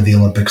gone to the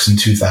Olympics in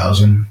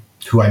 2000,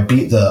 who I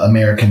beat the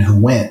American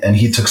who went, and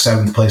he took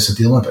 7th place at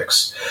the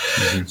Olympics.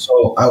 Mm-hmm.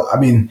 So, I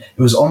mean,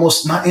 it was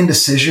almost not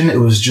indecision. It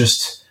was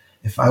just,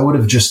 if I would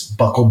have just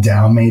buckled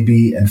down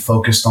maybe and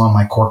focused on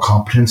my core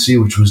competency,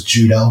 which was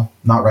judo,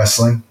 not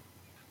wrestling,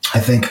 I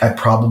think I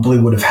probably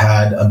would have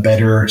had a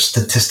better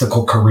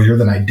statistical career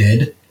than I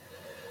did.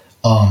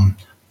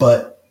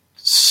 But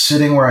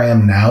sitting where I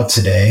am now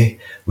today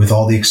with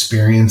all the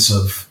experience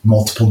of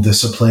multiple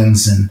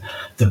disciplines and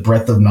the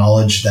breadth of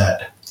knowledge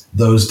that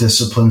those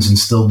disciplines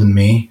instilled in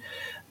me,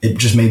 it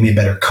just made me a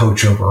better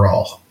coach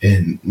overall.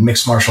 In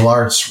mixed martial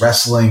arts,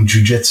 wrestling,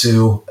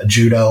 jiu-jitsu,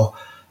 judo,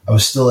 I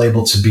was still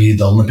able to be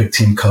the Olympic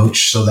team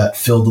coach. So that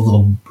filled a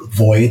little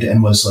void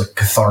and was like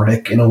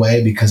cathartic in a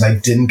way because I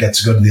didn't get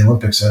to go to the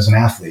Olympics as an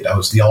athlete. I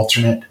was the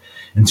alternate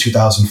in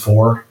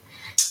 2004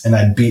 and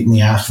I'd beaten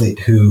the athlete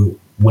who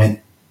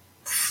went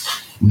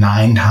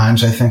 9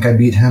 times. I think I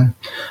beat him.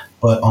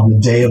 But on the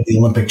day of the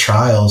Olympic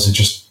trials, it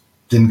just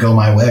didn't go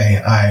my way.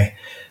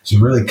 It's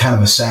really kind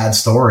of a sad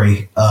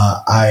story.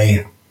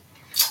 I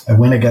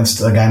went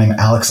against a guy named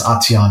Alex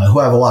Atiana, who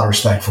I have a lot of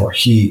respect for.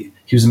 He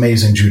was an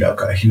amazing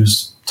judoka. He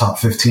was top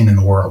 15 in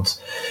the world.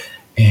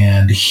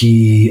 And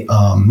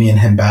me and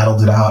him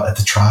battled it out at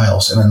the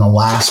trials. And in the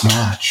last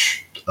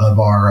match of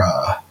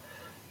our,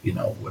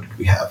 what did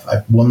we have?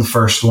 I won the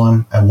first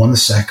one. I won the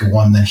second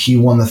one. Then he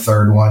won the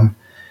third one.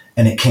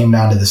 And it came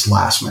down to this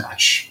last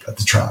match at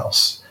the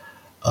trials.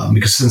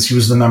 Because since he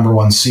was the number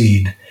 1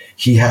 seed,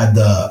 he had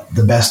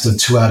the best of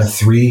 2 out of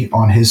 3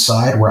 on his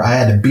side, where I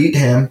had to beat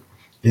him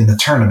in the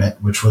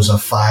tournament, which was a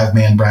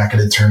 5-man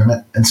bracketed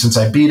tournament. And since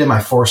I beat him, I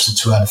forced a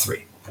 2 out of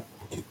 3.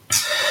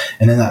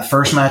 And in that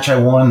first match I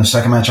won, the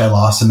second match I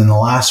lost. And in the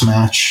last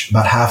match,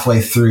 about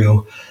halfway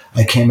through,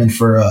 I came in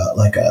for a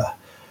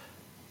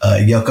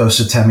Yoko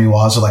Satemi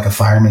Waza, like a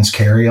fireman's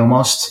carry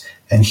almost.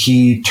 And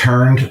he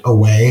turned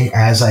away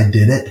as I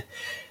did it.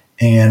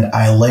 And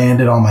I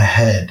landed on my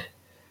head.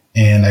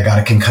 and I got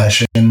a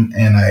concussion,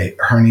 and I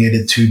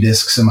herniated 2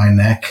 discs in my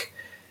neck,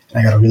 and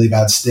I got a really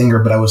bad stinger,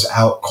 but I was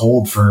out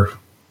cold for,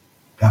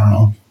 I don't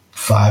know,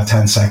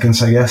 5-10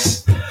 seconds, I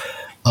guess.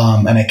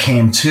 And I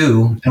came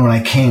to, and when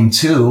I came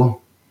to,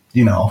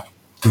 you know,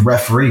 the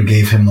referee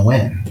gave him the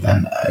win,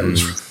 and it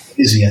was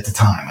easy at the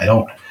time. I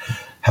don't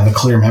have a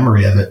clear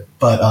memory of it,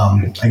 but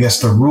I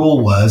guess the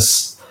rule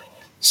was,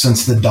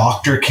 since the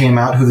doctor came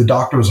out, who the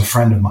doctor was a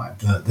friend of mine,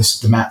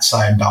 the Matt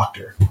Side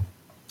doctor,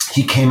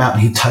 he came out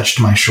and he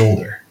touched my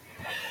shoulder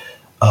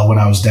when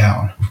I was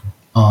down.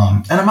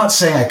 And I'm not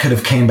saying I could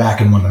have came back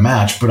and won the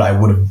match, but I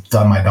would have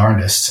done my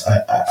darndest.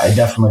 I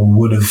definitely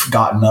would have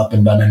gotten up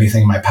and done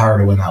anything in my power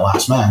to win that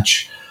last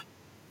match.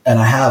 And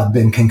I have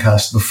been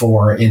concussed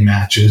before in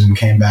matches and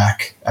came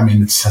back. I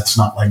mean, it's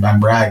not like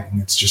I'm bragging.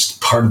 It's just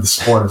part of the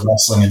sport of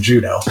wrestling and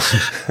judo.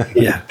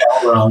 Yeah.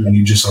 Wrong and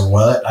you just are,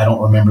 what? I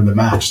don't remember the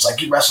match. It's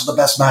like, you wrestled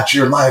the best match of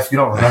your life. You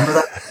don't remember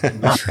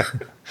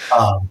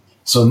that?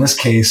 So in this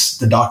case,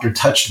 the doctor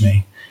touched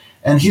me.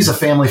 And he's a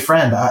family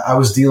friend. I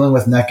was dealing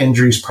with neck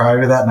injuries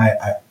prior to that,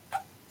 and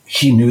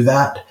he knew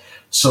that.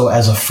 So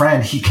as a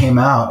friend, he came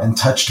out and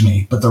touched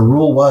me. But the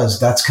rule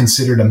was that's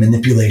considered a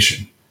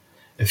manipulation.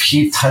 If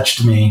he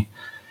touched me,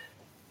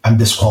 I'm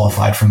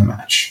disqualified from the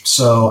match.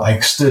 So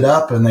I stood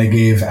up, and they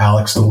gave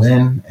Alex the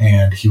win,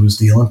 and he was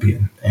the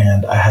Olympian.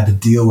 And I had to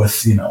deal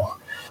with, you know,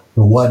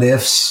 the what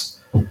ifs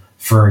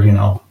for, you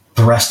know,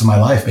 the rest of my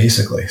life,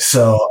 basically.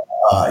 So,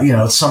 you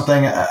know, it's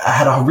something I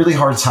had a really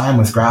hard time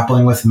with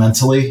grappling with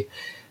mentally.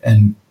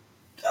 And,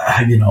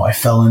 you know, I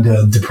fell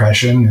into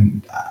depression,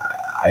 and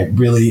I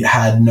really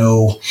had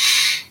no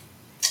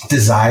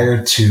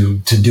desire to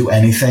do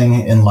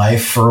anything in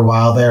life for a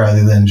while there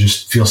other than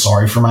just feel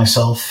sorry for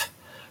myself.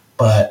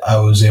 But I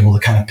was able to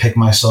kind of pick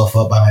myself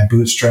up by my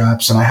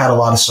bootstraps, and I had a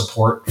lot of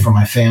support from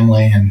my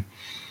family, and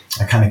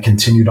I kind of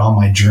continued on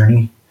my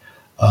journey.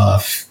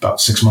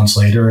 About 6 months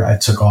later, I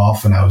took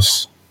off, and I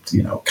was,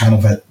 you know, kind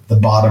of at the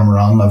bottom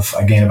rung of,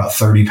 I gained about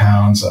 30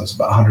 pounds. I was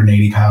about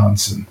 180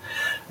 pounds, and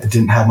I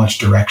didn't have much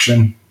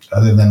direction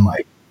other than,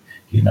 like,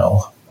 you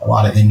know, a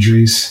lot of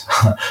injuries.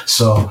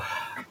 So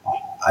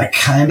I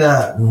kind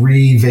of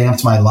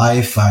revamped my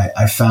life.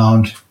 I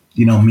found,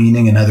 you know,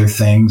 meaning in other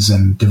things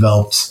and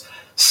developed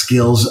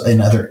skills in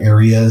other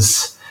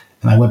areas.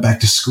 And I went back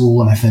to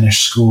school, and I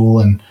finished school,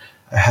 and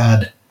I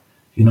had,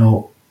 you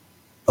know,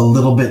 a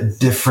little bit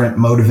different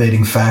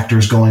motivating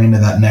factors going into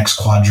that next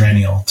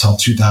quadrennial till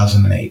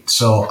 2008.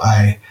 So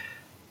I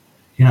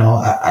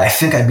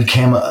think I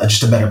became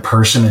just a better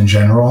person in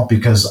general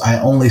because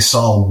I only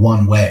saw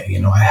one way. You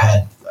know, I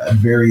had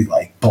very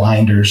like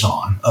blinders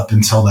on up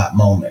until that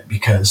moment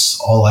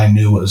because all I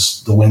knew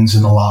was the wins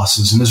and the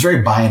losses. And it was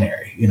very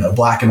binary, you know,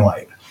 black and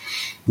white,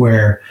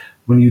 where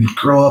when you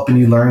grow up and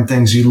you learn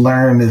things, you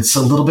learn it's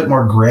a little bit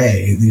more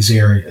gray, these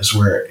areas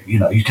where, you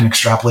know, you can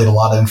extrapolate a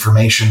lot of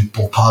information,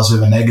 both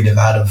positive and negative,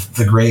 out of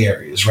the gray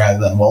areas rather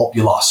than, well,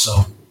 you lost,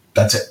 so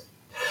that's it.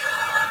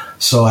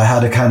 So I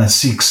had to kind of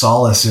seek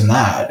solace in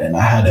that. And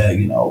I had to,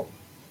 you know,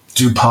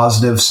 do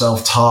positive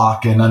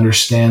self-talk and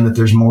understand that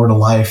there's more to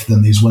life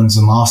than these wins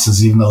and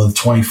losses, even though the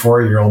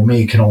 24-year-old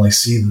me can only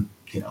see,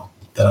 you know,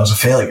 that I was a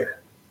failure.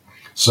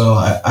 So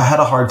I had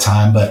a hard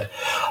time, but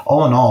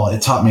all in all,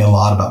 it taught me a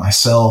lot about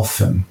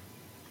myself and,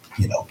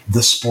 you know,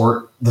 the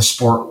sport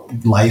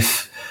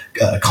life,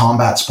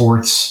 combat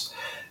sports.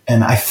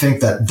 And I think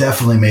that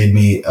definitely made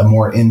me a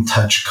more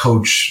in-touch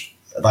coach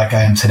like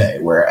I am today,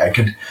 where I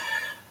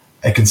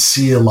could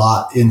see a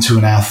lot into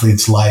an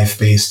athlete's life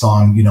based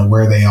on, you know,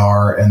 where they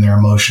are and their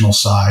emotional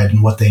side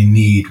and what they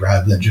need,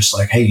 rather than just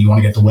like, hey, you want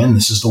to get the win?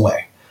 This is the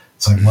way.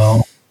 It's like,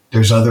 well,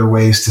 there's other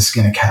ways to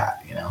skin a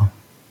cat, you know?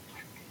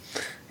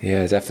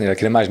 Yeah, definitely. I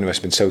can imagine it must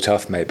have been so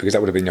tough, mate, because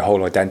that would have been your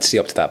whole identity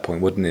up to that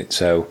point, wouldn't it?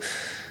 So,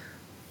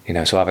 you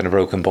know, so having a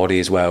broken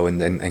body as well,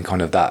 and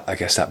kind of that, I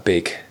guess, that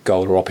big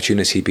goal or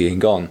opportunity being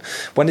gone.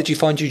 When did you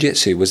find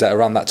jiu-jitsu? Was that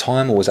around that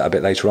time, or was that a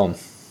bit later on?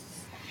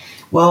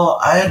 Well,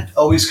 I had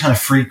always kind of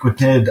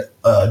frequented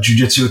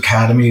jiu-jitsu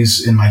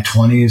academies in my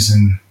 20s,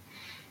 and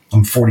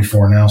I'm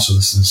 44 now, so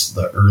this is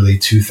the early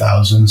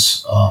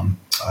 2000s.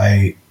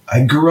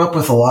 I grew up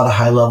with a lot of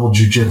high-level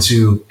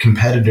jiu-jitsu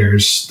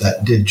competitors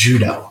that did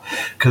judo,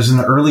 because in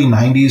the early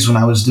 90s when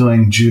I was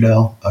doing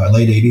judo,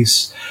 late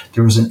 80s,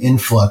 there was an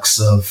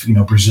influx of, you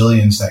know,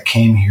 Brazilians that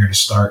came here to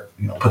start,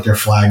 you know, put their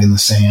flag in the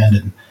sand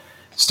and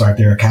start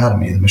their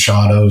academy, the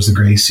Machados,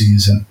 the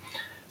Gracies. And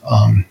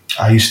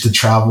I used to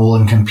travel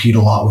and compete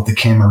a lot with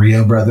the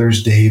Camarillo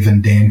brothers, Dave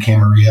and Dan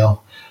Camarillo.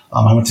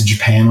 I went to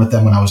Japan with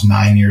them when I was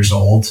 9 years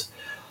old.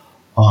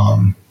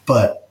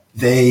 But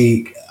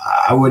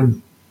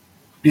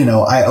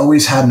I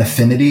always had an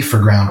affinity for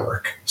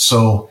groundwork.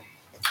 So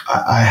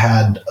I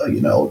had,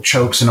 you know,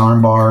 chokes and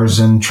arm bars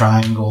and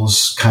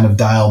triangles kind of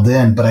dialed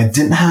in, but I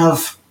didn't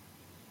have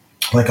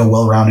like a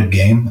well-rounded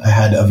game. I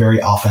had a very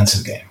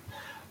offensive game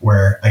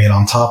where I get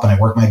on top and I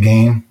work my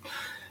game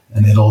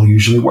and it'll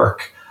usually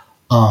work.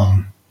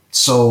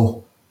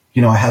 So,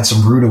 you know, I had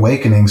some rude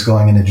awakenings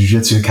going into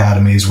jiu-jitsu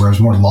academies where it was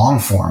more long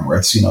form, where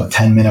it's, you know, a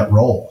 10-minute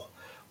roll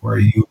where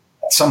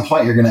at some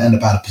point you're going to end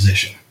up out of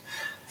position.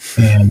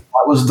 And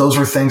those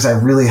were things I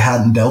really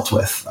hadn't dealt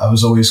with. I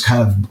was always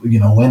kind of,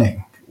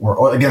 winning.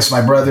 Or against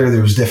my brother,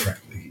 there was different.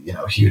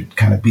 He would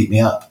kind of beat me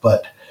up,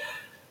 but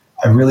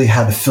I really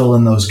had to fill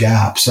in those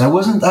gaps. And I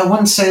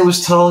wouldn't say it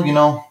was till,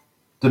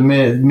 the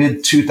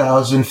mid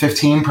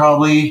 2015,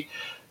 probably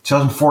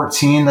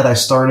 2014, that I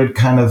started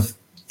kind of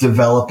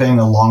developing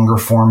a longer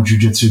form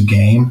jiu-jitsu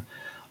game.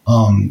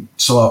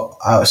 So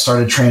I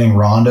started training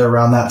Rhonda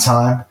around that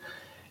time,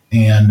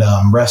 and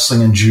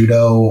wrestling and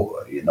judo,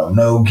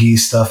 no-gi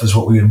stuff is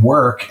what we would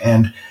work.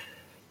 And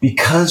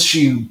because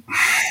she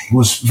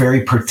was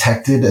very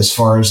protected as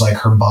far as like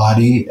her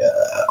body,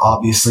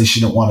 obviously she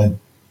didn't want to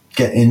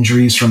get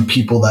injuries from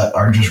people that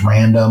are just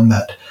random,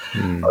 that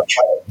are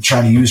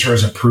trying to use her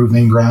as a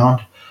proving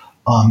ground.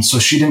 So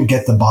she didn't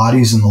get the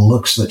bodies and the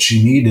looks that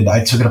she needed.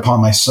 I took it upon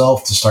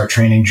myself to start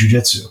training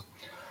jiu-jitsu.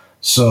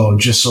 So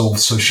just so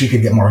she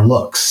could get more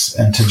looks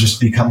and to just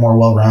become more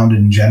well-rounded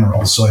in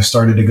general. So I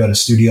started to go to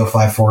Studio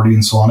 540 in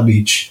Solana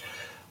Beach,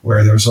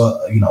 where there's a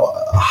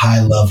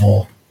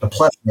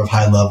plethora of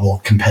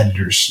high-level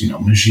competitors,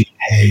 Majid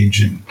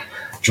Page and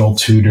Joel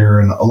Tudor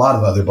and a lot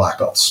of other black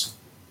belts.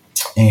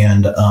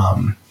 And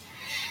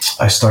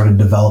I started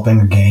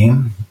developing a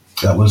game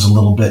that was a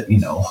little bit,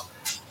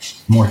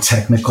 more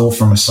technical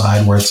from a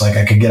side where it's like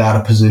I could get out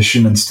of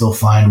position and still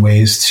find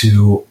ways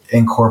to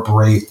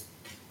incorporate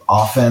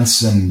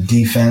offense and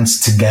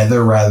defense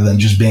together rather than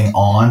just being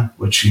on,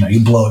 which,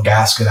 you blow a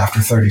gasket after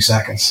 30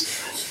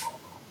 seconds.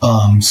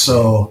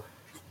 So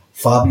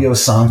Fabio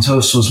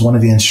Santos was one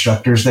of the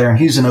instructors there, and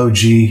he's an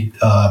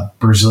OG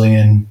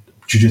Brazilian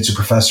jiu-jitsu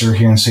professor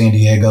here in San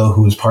Diego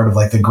who was part of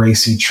like the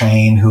Gracie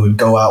train, who would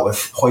go out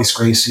with Hoist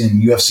Gracie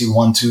in UFC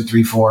 1, 2,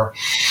 3, 4.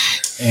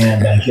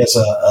 And he has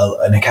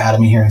an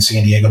academy here in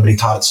San Diego, but he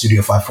taught at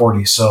Studio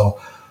 540.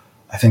 So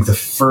I think the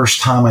first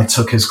time I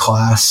took his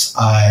class,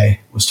 I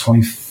was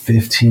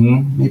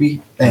 2015 maybe.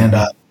 And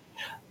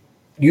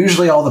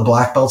usually all the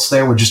black belts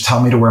there would just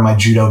tell me to wear my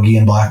judo gi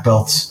and black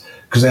belts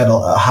because they had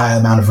a high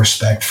amount of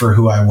respect for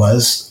who I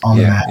was on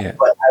the mat. Yeah.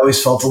 But I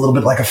always felt a little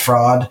bit like a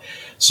fraud.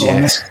 So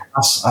in this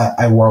class,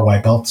 I wore a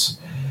white belt.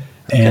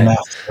 Okay. And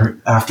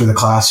after the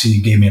class, he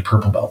gave me a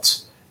purple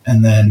belt.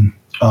 And then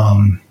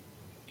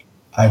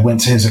I went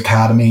to his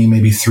academy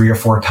maybe 3 or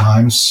 4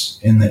 times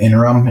in the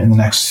interim in the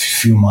next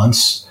few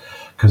months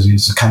because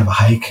he's kind of a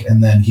hike.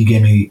 And then he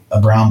gave me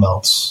a brown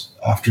belt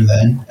after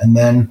then. And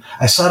then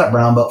I sat at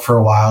brown belt for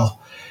a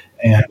while,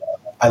 and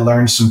I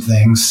learned some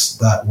things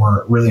that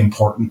were really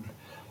important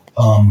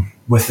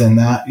within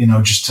that,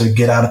 just to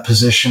get out of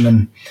position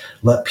and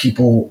let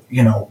people,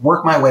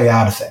 work my way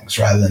out of things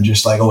rather than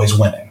just like always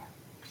winning.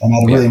 And I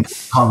had a really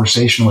important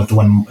conversation with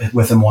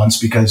him once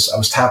because I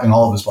was tapping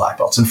all of his black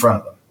belts in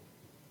front of him.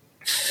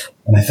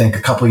 And I think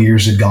a couple of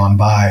years had gone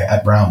by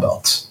at brown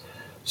belts.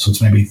 So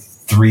it's maybe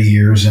 3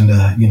 years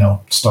into,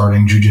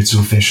 starting jiu-jitsu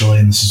officially.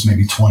 And this is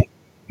maybe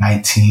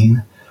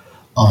 2019.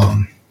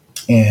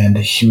 And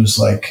he was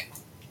like,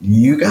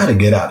 you got to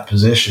get out of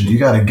position. You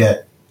got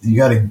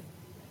to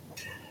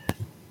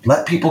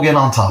let people get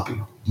on top of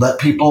you. Let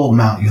people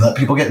mount you. Let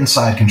people get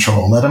inside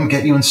control. Let them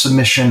get you in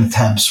submission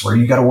attempts where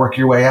you got to work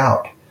your way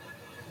out.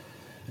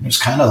 And it was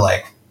kind of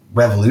like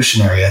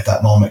revolutionary at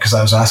that moment because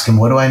I was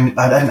asking,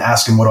 I didn't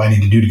ask him, what do I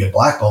need to do to get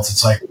black belts?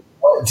 It's like,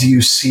 what do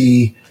you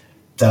see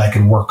that I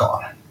could work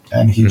on?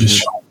 And he just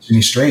shot it to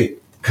me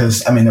straight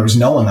because, there was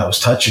no one that was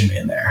touching me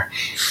in there.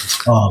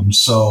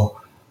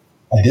 So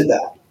I did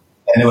that,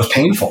 and it was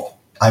painful.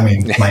 My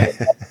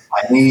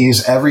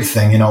knees,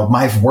 everything,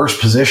 my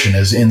worst position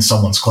is in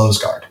someone's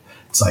close guard.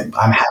 It's like,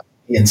 I'm happy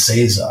in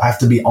Seiza. I have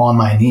to be on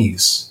my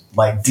knees,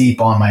 like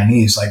deep on my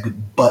knees, like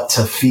butt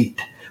to feet,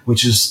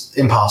 which is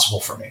impossible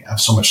for me. I have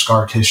so much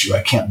scar tissue.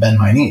 I can't bend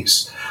my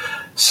knees.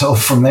 So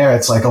from there,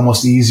 it's like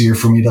almost easier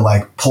for me to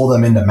like pull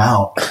them into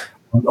mount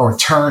or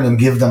turn and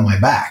give them my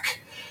back.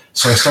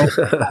 So I started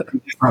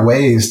different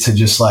ways to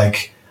just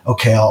like,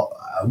 okay,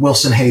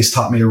 Wilson Hayes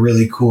taught me a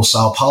really cool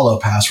Sao Paulo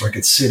pass where I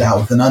could sit out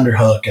with an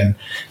underhook and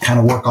kind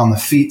of work on the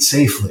feet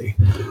safely.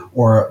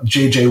 Or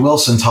JJ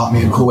Wilson taught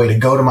me a cool way to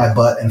go to my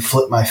butt and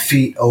flip my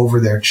feet over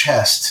their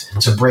chest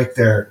to break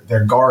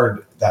their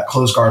guard, that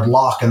closed guard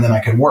lock, and then I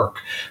could work.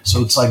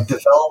 So it's like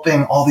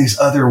developing all these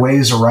other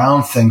ways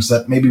around things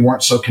that maybe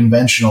weren't so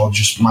conventional,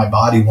 just my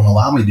body won't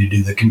allow me to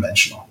do the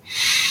conventional.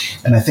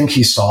 And I think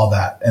he saw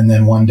that. And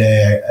then one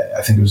day,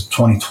 I think it was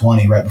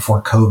 2020, right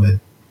before COVID,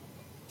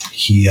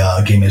 he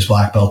gave me his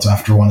black belt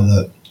after one of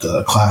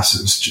the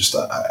classes. Just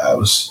I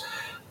was,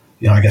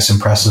 I guess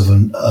impressive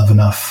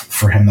enough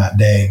for him that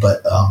day.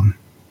 But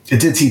it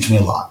did teach me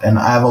a lot, and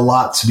I have a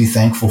lot to be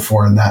thankful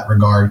for in that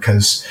regard.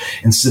 Because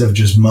instead of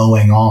just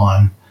mowing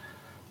on,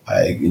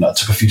 I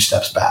took a few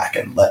steps back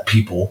and let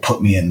people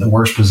put me in the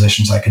worst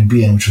positions I could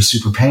be in, which was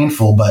super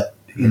painful. But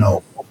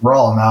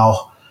overall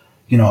now,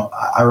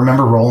 I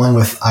remember rolling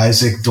with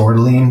Isaac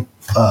Dordeline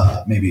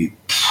maybe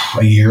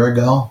a year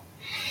ago.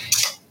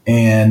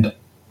 And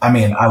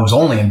I was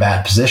only in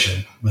bad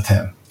position with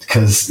him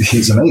because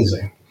he's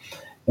amazing.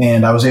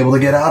 And I was able to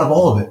get out of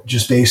all of it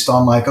just based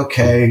on like,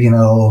 okay,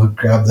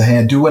 grab the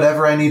hand, do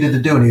whatever I needed to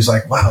do. And he's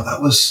like, wow,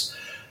 that was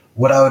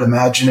what I would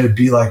imagine it would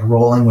be like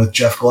rolling with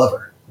Jeff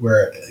Glover,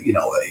 where,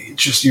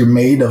 just you're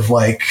made of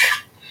like,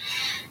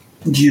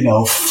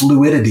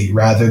 fluidity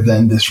rather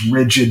than this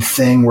rigid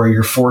thing where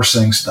you're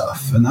forcing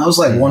stuff. And that was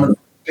like one of the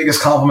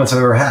biggest compliments I've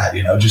ever had,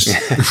 just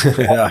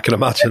yeah, I can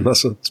imagine.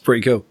 It's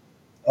pretty cool.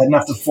 I didn't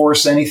have to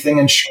force anything.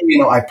 And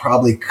sure, I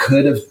probably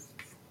could have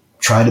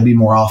tried to be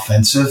more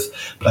offensive,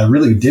 but I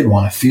really did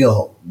want to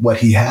feel what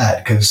he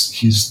had because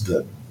he's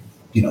the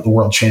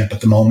world champ at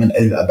the moment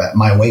at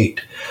my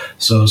weight.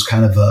 So it was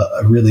kind of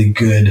a really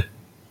good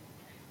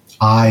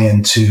eye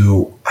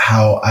into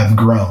how I've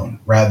grown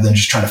rather than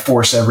just trying to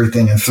force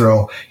everything and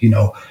throw,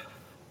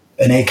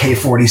 an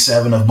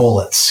AK-47 of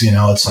bullets.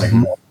 It's like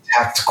more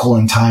tactical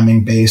and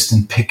timing based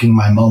and picking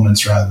my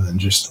moments rather than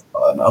just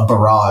a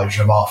barrage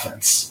of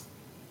offense.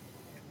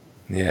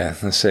 Yeah,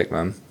 that's sick,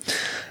 man.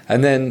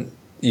 And then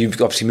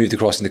you've obviously moved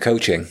across into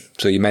coaching.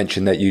 So you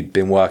mentioned that you'd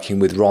been working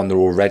with Ronda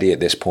already at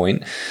this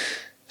point.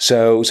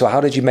 So how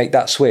did you make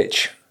that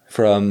switch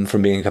from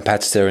being a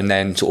competitor and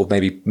then sort of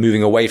maybe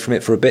moving away from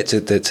it for a bit to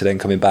then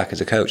coming back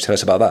as a coach? Tell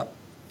us about that.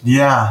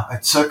 Yeah, I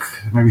took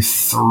maybe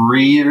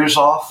 3 years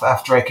off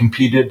after I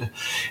competed.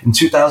 In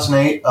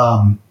 2008,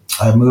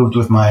 I moved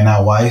with my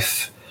now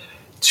wife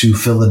to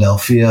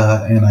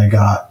Philadelphia, and I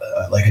got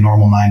like a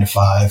normal 9 to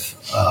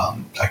 5.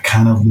 I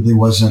kind of really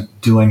wasn't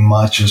doing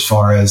much as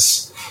far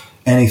as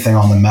anything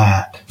on the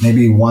mat.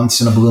 Maybe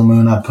once in a blue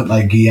moon, I'd put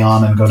my gi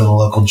on and go to the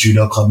local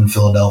judo club in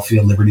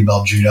Philadelphia, Liberty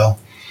Bell Judo.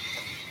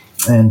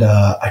 And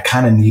I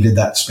kind of needed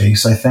that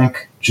space, I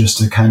think, just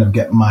to kind of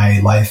get my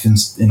life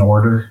in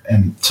order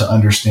and to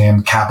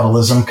understand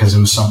capitalism, because it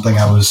was something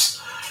I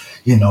was,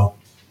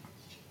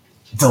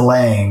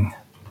 delaying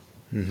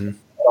at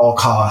all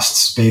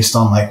costs based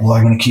on like, well,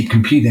 I'm going to keep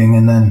competing.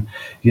 And then,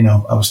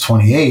 I was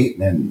 28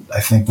 and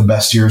I think the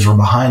best years were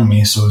behind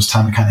me. So it was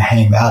time to kind of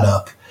hang that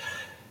up.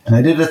 And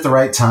I did it at the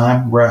right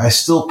time where I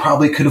still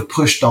probably could have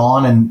pushed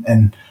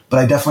on but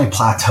I definitely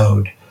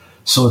plateaued.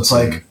 So it's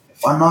like,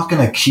 if I'm not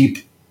going to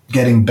keep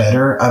getting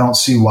better, I don't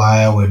see why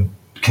I would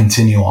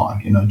continue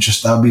on,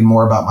 just that would be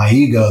more about my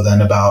ego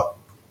than about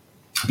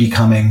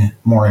becoming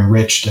more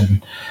enriched.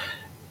 And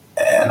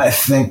I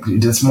think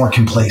it's more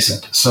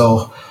complacent.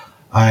 So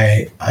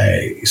I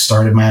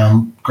started my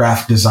own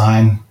graphic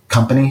design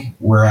company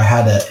where I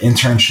had an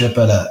internship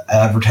at an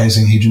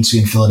advertising agency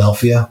in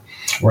Philadelphia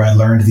where I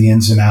learned the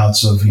ins and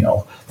outs of,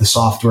 the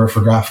software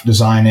for graphic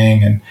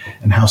designing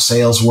and how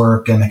sales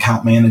work and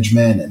account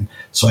management. And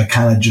so I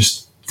kind of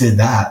just did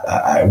that.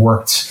 I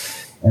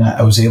worked and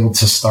I was able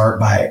to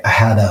start I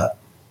had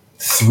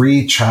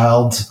 3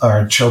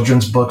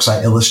 children's books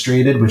I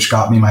illustrated, which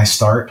got me my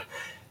start.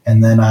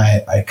 And then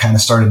I kind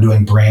of started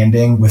doing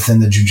branding within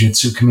the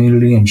jiu-jitsu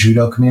community and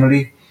judo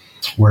community,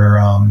 where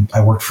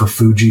I worked for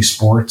Fuji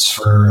Sports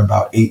for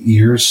about 8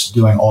 years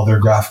doing all their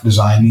graphic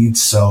design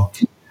needs. So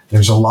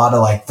there's a lot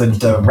of like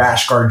the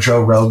rash guard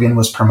Joe Rogan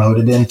was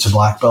promoted into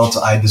black belt.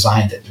 I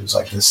designed it. It was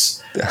like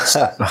this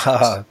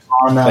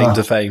claim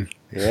to fame.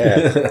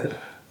 Yeah.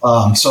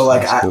 So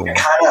like cool.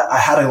 I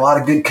had a lot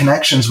of good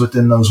connections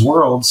within those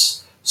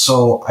worlds.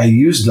 So I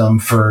used them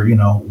for,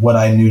 what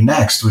I knew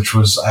next, which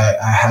was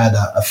I had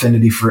an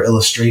affinity for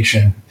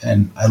illustration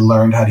and I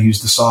learned how to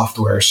use the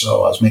software.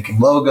 So I was making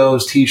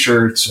logos,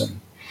 t-shirts and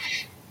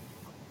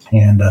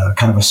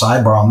kind of a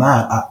sidebar on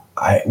that.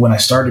 When I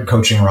started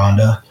coaching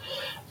Ronda,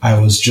 I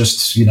was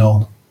just,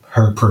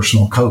 her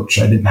personal coach.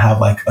 I didn't have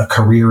like a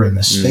career in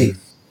this space.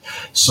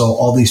 So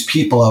all these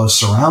people I was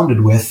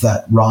surrounded with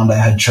that Ronda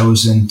had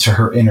chosen to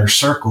her inner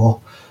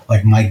circle,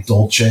 like Mike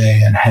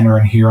Dolce and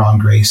Henry and Huron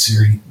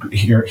Gracie,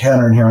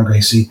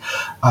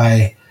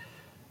 I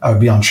would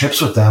be on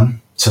trips with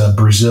them to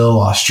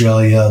Brazil,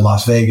 Australia,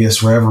 Las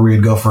Vegas, wherever we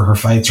would go for her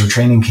fights or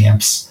training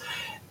camps,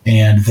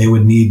 and they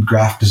would need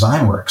graphic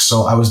design work.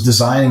 So I was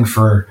designing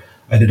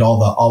I did all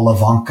the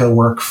Alavanca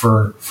work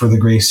for the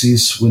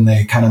Gracies when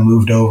they kind of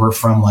moved over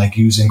from like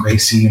using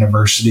Gracie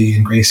University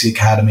and Gracie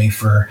Academy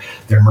for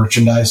their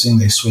merchandising.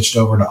 They switched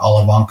over to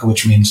Alavanca,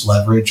 which means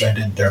leverage. I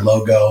did their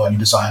logo and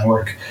design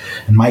work.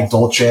 And Mike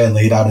Dolce, I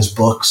laid out his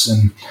books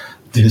and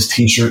did his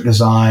t-shirt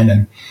design.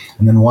 And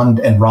then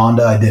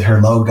Ronda, I did her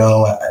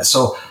logo.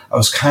 So I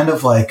was kind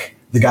of like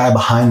the guy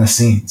behind the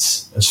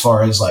scenes as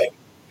far as like,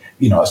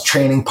 as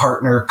training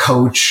partner,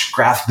 coach,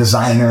 graphic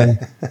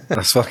designer.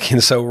 That's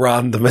fucking so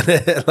random,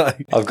 isn't it?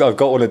 Like, I've got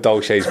one of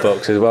Dolce's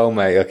books as well,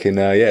 mate. I can,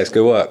 it's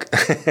good work.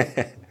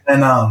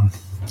 And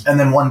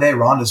then one day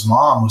Rhonda's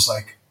mom was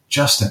like,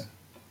 Justin,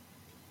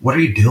 what are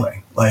you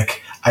doing?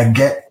 Like, I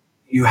get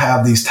you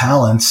have these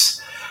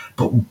talents,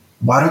 but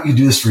why don't you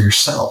do this for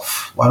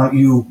yourself? Why don't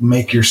you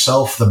make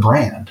yourself the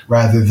brand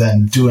rather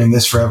than doing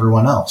this for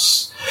everyone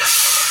else?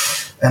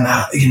 And,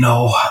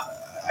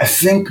 I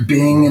think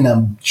being in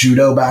a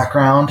judo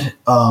background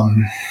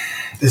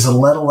is a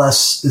little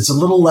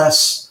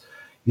less,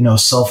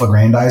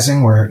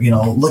 self-aggrandizing where,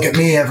 look at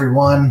me,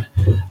 everyone.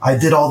 I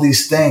did all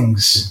these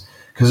things.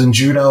 Because in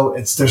judo,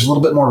 there's a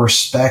little bit more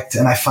respect.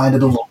 And I find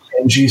it a little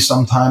cringy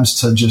sometimes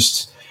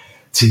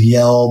to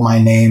yell my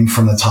name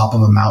from the top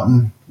of a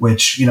mountain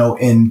which,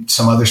 in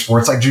some other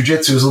sports like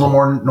jujitsu is a little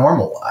more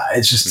normal.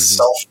 It's just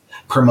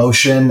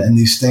self-promotion and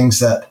these things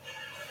that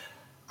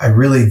I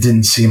really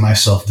didn't see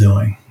myself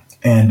doing.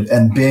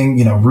 And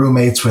being,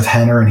 roommates with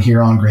Henner and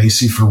Huron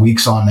Gracie for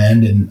weeks on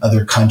end in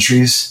other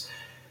countries,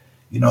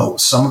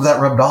 some of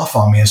that rubbed off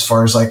on me as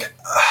far as like,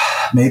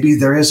 maybe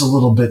there is a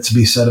little bit to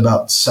be said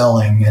about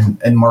selling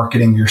and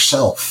marketing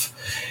yourself.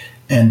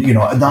 And,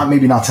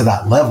 not to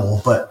that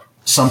level, but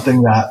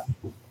something that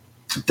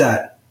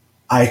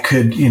I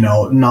could,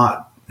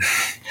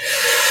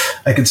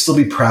 I could still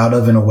be proud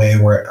of in a way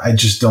where I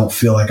just don't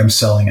feel like I'm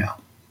selling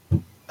out.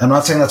 I'm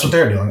not saying that's what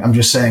they're doing. I'm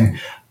just saying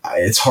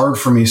it's hard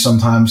for me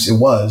sometimes. It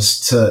was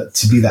to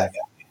be that guy.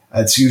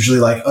 It's usually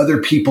like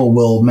other people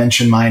will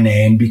mention my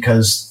name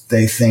because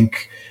they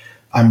think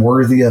I'm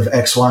worthy of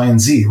X, Y, and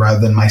Z rather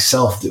than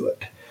myself do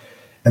it.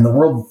 And the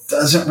world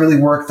doesn't really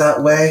work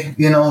that way,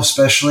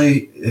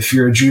 especially if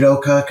you're a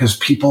judoka, because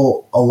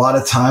people a lot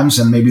of times,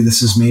 and maybe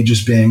this is me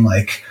just being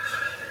like,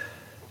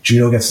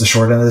 judo gets the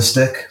short end of the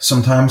stick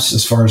sometimes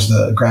as far as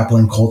the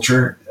grappling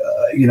culture.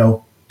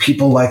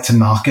 People like to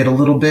knock it a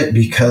little bit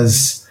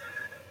because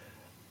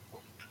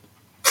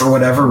for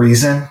whatever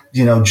reason,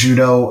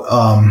 judo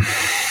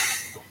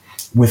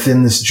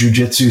within this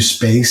jiu-jitsu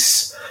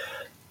space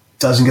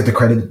doesn't get the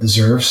credit it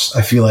deserves.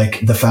 I feel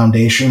like the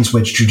foundations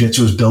which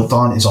jiu-jitsu is built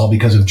on is all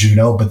because of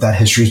judo, but that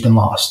history has been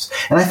lost.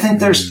 And I think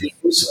there's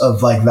themes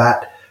of like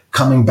that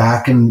coming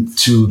back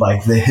into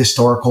like the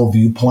historical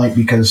viewpoint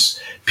because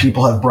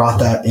people have brought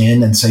that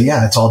in and say,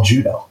 yeah, it's all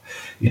judo.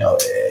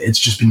 It's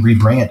just been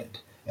rebranded.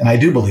 And I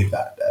do believe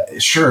that.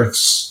 Sure,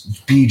 it's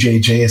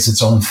BJJ is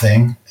its own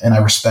thing, and I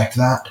respect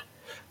that,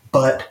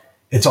 but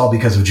it's all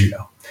because of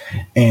judo.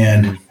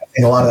 And I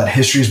think a lot of that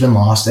history has been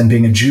lost. And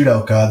being a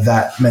judoka,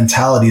 that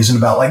mentality isn't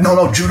about like,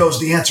 no, judo's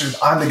the answer.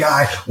 I'm the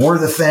guy. We're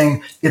the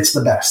thing. It's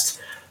the best.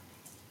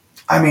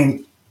 I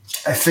mean,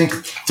 I think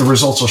the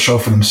results will show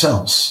for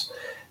themselves.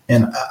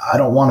 And I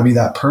don't want to be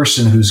that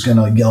person who's going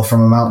to yell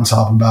from a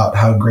mountaintop about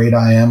how great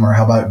I am or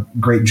how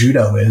about great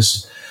judo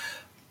is.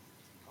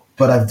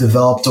 But I've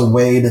developed a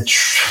way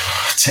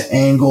to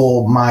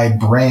angle my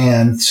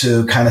brand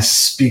to kind of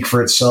speak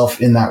for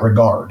itself in that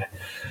regard,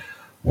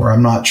 where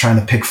I'm not trying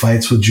to pick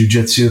fights with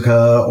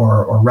jiu-jitsuka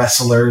or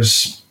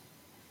wrestlers,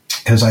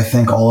 because I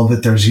think all of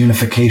it, there's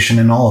unification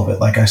in all of it.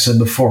 Like I said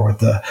before, with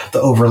the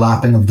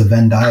overlapping of the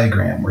Venn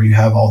diagram, where you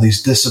have all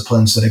these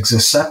disciplines that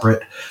exist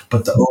separate,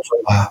 but the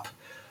overlap,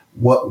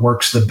 what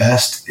works the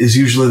best is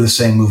usually the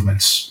same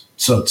movements.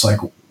 So it's like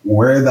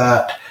where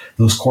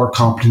those core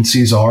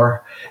competencies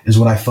are is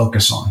what I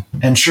focus on.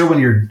 And sure, when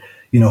you're,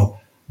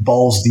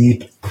 balls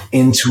deep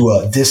into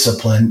a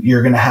discipline,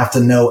 you're going to have to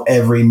know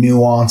every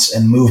nuance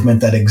and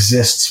movement that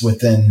exists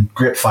within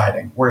grip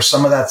fighting, where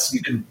some of that's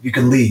you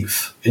can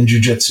leave in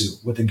jiu-jitsu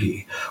with a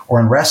gi, or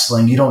in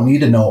wrestling, you don't need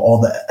to know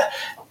all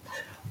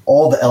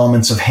the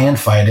elements of hand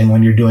fighting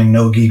when you're doing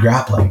no gi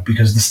grappling,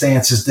 because the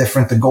stance is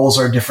different. The goals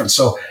are different.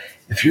 So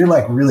if you're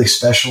like really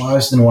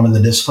specialized in one of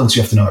the disciplines,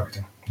 you have to know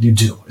everything. You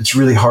do. It's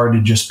really hard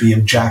to just be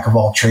a jack of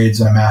all trades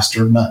and a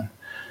master of none.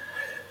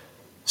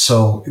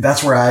 So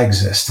that's where I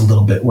exist a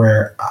little bit,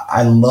 where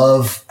I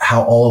love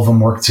how all of them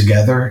work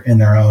together in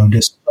their own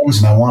disciplines,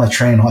 and I want to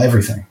train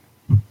everything.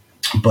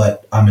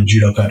 But I'm a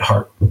judoka at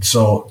heart.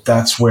 So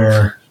that's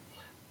where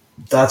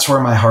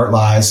my heart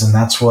lies, and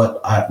that's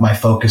what my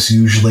focus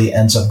usually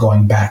ends up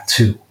going back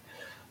to.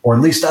 Or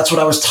at least that's what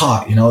I was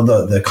taught,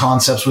 the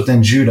concepts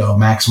within judo: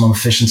 maximum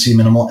efficiency,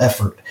 minimal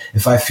effort.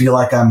 If I feel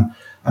like I'm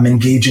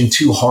engaging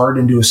too hard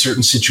into a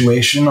certain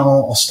situation,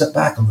 I'll step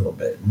back a little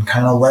bit and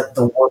kind of let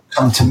the work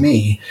come to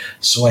me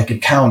so I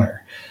could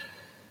counter.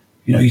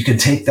 You could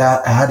take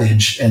that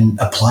adage and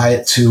apply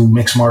it to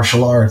mixed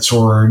martial arts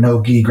or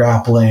no gi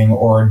grappling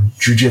or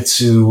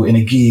jiu-jitsu in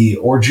a gi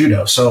or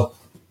judo. So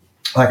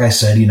like I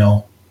said,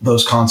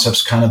 those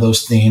concepts, kind of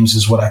those themes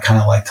is what I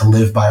kind of like to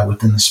live by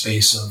within the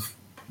space of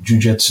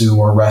jiu-jitsu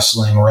or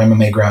wrestling or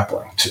MMA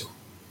grappling too.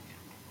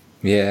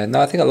 Yeah, no,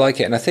 I think I like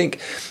it. And I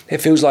think it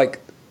feels like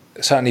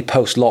certainly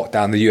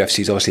post-lockdown, the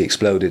UFC's obviously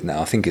exploded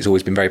now. I think it's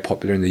always been very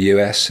popular in the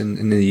US and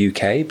in the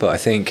UK, but I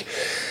think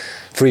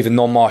for even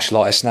non-martial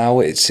artists now,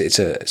 it's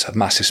a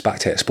massive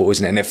spectator sport,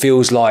 isn't it? And it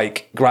feels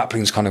like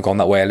grappling's kind of gone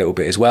that way a little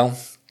bit as well.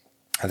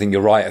 I think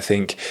you're right. I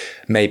think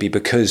maybe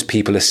because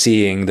people are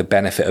seeing the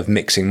benefit of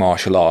mixing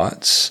martial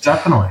arts.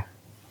 Definitely.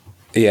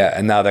 Yeah,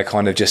 and now they're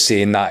kind of just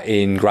seeing that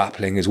in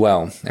grappling as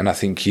well. And I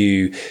think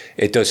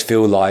it does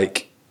feel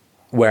like,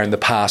 where in the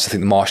past, I think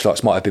the martial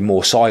arts might have been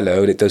more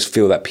siloed, it does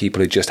feel that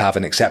people just have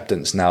an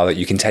acceptance now that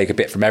you can take a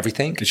bit from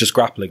everything. It's just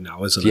grappling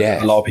now, isn't it?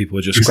 Yeah. A lot of people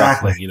are just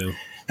grappling,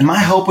 And my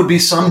hope would be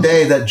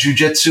someday that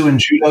jiu-jitsu and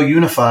judo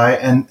unify.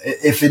 And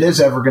if it is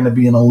ever going to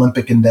be an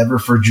Olympic endeavor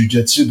for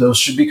jiu-jitsu, those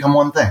should become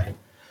one thing.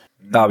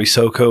 That'd be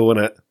so cool,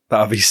 wouldn't it?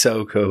 That'd be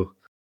so cool.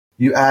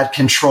 You add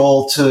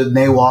control to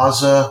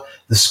Newaza,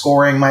 the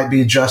scoring might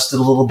be adjusted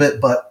a little bit,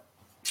 but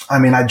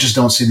I just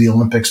don't see the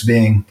Olympics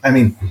being,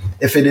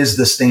 if it is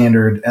the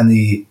standard and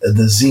the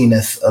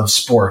zenith of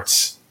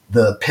sports,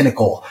 the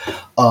pinnacle,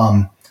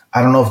 I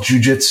don't know if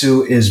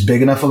jiu-jitsu is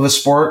big enough of a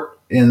sport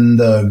in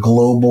the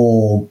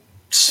global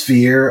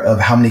sphere of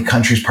how many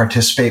countries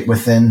participate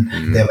within.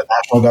 They have a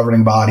national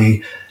governing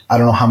body. I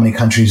don't know how many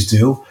countries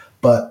do,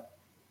 but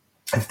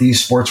if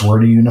these sports were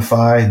to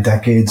unify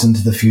decades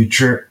into the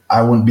future,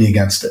 I wouldn't be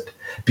against it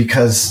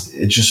because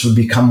it just would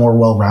become more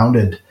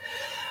well-rounded.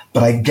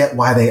 But I get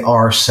why they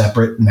are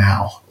separate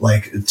now.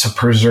 Like, to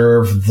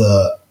preserve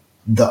the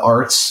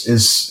arts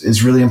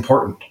is really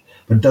important,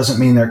 but it doesn't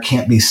mean there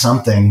can't be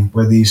something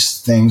where these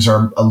things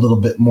are a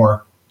little bit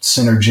more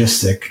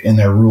synergistic in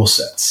their rule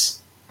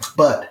sets.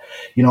 But,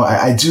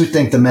 I do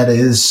think the meta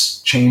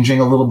is changing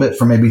a little bit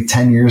from maybe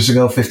 10 years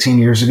ago, 15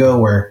 years ago,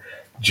 where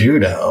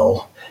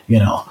judo,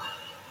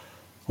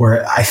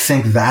 where I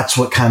think that's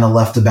what kind of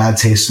left a bad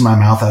taste in my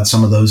mouth at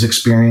some of those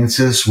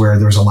experiences where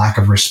there was a lack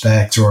of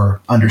respect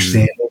or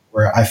understanding,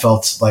 where I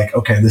felt like,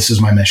 okay, this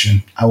is my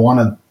mission. I want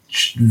to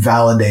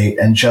validate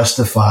and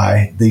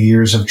justify the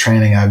years of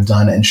training I've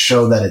done and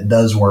show that it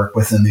does work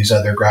within these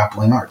other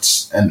grappling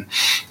arts. And,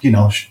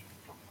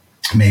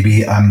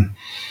 maybe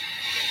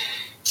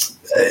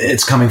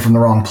it's coming from the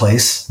wrong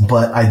place,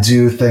 but I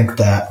do think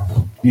that,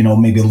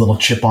 maybe a little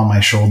chip on my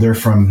shoulder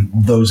from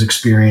those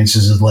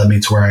experiences has led me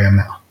to where I am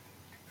now.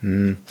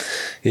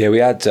 Yeah, we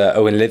had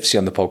Owen Livesey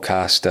on the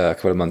podcast a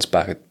couple of months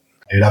back.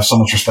 Dude, I have so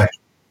much respect.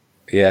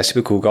 Yeah,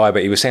 super cool guy,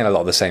 but he was saying a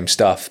lot of the same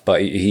stuff.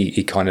 But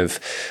he kind of,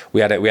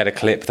 we had a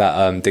clip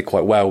that did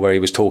quite well where he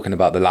was talking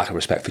about the lack of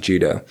respect for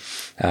judo,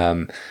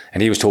 and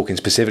he was talking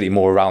specifically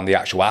more around the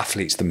actual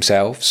athletes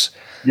themselves,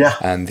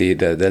 and the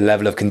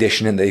level of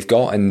conditioning they've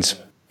got and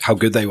how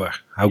good they were,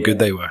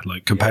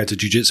 like compared to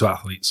jiu-jitsu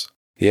athletes.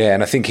 Yeah,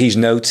 and I think he's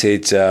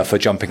noted for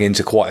jumping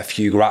into quite a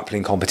few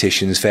grappling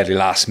competitions fairly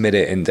last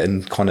minute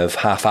and kind of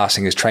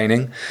half-assing his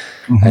training.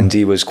 And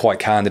he was quite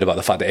candid about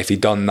the fact that if he'd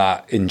done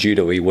that in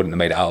judo, he wouldn't have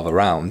made it out of a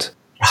round.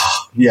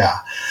 Yeah.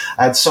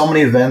 I had so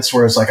many events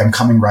where it's like I'm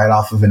coming right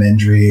off of an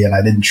injury and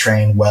I didn't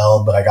train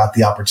well, but I got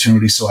the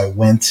opportunity, so I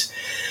went.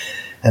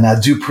 And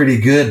I'd do pretty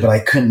good, but I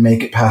couldn't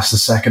make it past the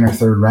second or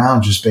third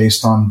round just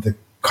based on the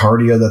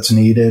cardio that's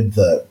needed,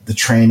 the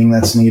training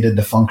that's needed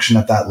to function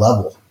at that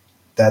level.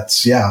 That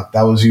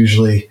was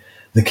usually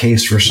the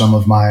case for some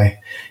of my,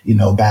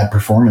 bad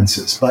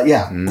performances. But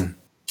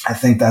I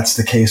think that's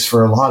the case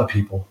for a lot of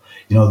people.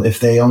 If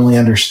they only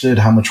understood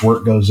how much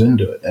work goes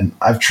into it. And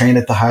I've trained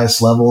at the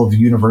highest level of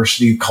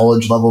university,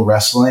 college level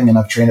wrestling, and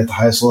I've trained at the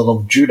highest level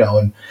of judo.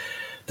 And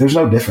there's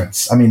no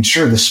difference. I mean,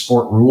 sure, the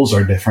sport rules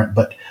are different,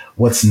 but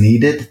what's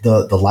needed,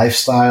 the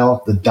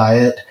lifestyle, the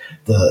diet,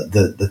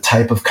 the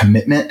type of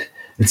commitment,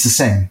 it's the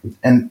same.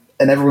 And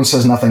everyone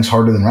says nothing's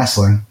harder than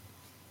wrestling.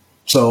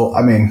 So,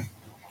 I mean,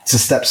 it's a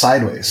step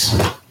sideways.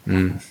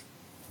 Yeah,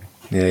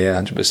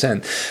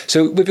 100%.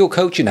 So with your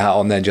coaching hat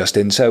on then,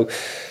 Justin, so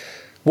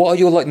what are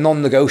your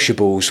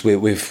non-negotiables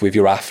with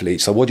your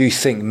athletes? What do you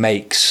think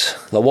makes,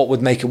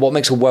 what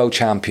makes a world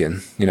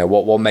champion?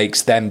 What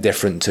makes them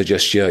different to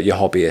just your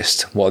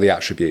hobbyist? What are the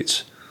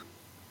attributes?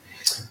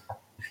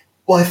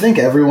 Well, I think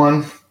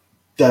everyone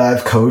that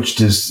I've coached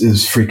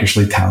is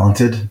freakishly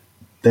talented.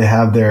 They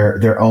have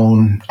their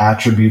own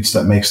attributes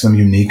that makes them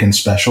unique and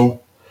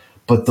special.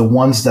 But the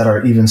ones that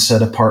are even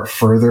set apart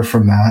further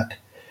from that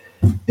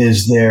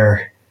is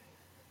their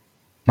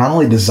not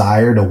only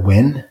desire to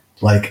win,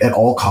 like at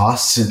all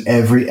costs in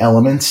every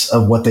element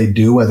of what they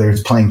do, whether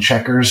it's playing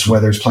checkers,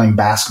 whether it's playing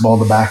basketball in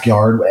the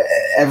backyard,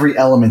 every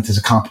element is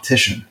a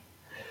competition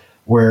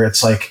where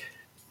it's like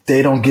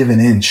they don't give an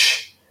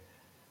inch.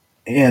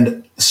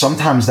 And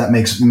sometimes that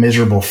makes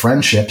miserable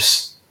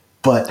friendships,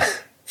 but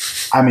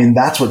I mean,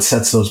 that's what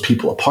sets those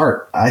people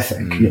apart, I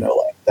think.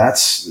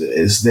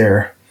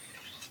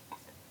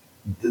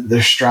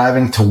 They're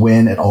striving to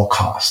win at all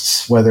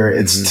costs, whether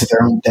it's to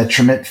their own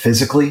detriment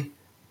physically,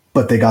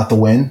 but they got the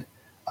win.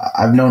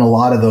 I've known a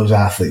lot of those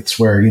athletes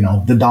where,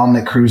 the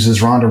Dominic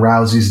Cruzes, Ronda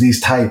Rouseys, these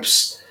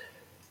types,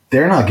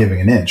 they're not giving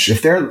an inch.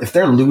 If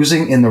they're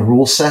losing in the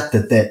rule set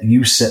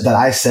that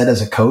I said as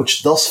a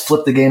coach, they'll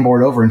flip the game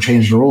board over and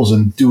change the rules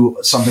and do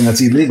something that's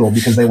illegal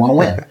because they want to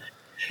win.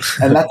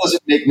 And that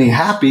doesn't make me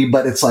happy,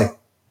 but it's like,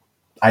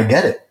 I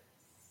get it.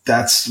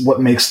 That's what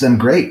makes them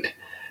great.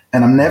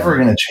 And I'm never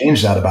going to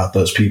change that about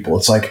those people.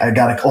 It's like I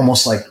got to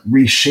almost like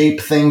reshape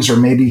things or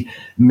maybe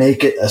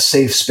make it a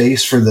safe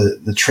space for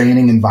the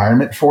training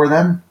environment for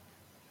them.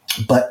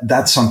 But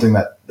that's something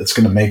that's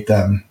going to make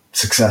them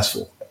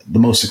successful, the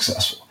most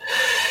successful.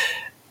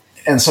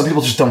 And some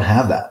people just don't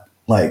have that.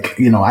 Like,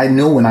 I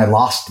knew when I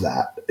lost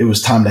that, it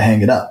was time to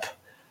hang it up.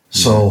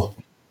 So,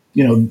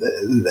 I'm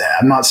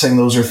not saying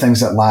those are things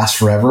that last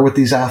forever with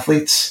these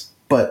athletes.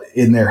 But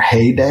in their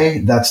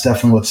heyday, that's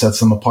definitely what sets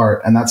them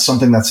apart. And that's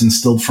something that's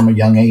instilled from a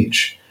young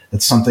age.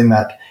 That's something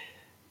that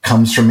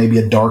comes from maybe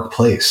a dark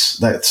place.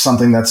 That's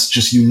something that's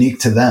just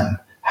unique to them,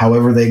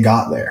 however they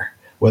got there.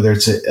 Whether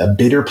it's a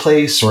bitter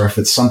place or if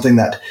it's something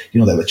that, they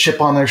have a chip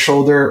on their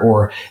shoulder,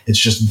 or it's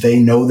just they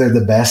know they're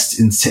the best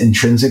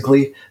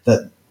intrinsically,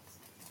 that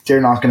they're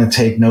not going to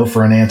take no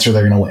for an answer.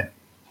 They're going to win.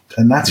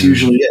 And that's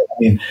usually it. I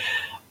mean,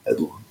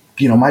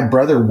 my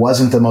brother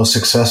wasn't the most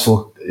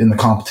successful in the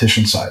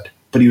competition side,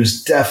 but he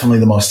was definitely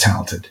the most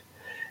talented.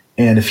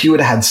 And if he would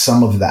have had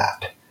some of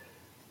that,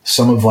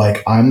 some of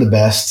like, I'm the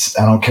best,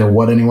 I don't care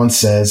what anyone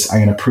says,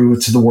 I'm going to prove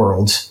it to the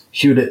world.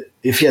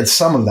 If he had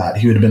some of that,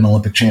 he would have been an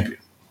Olympic champion.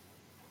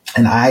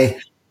 And I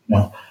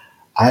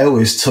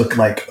always took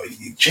like,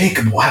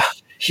 Jacob, wow.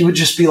 He would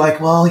just be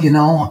like, well,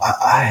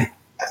 I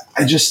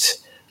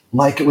just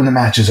like it when the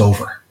match is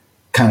over,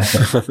 kind of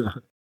thing.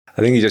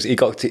 I think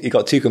he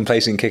got too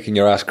complacent kicking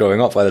your ass growing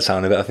up by the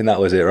sound of it. I think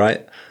that was it,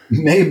 right?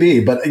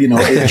 Maybe, but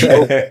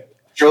it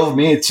drove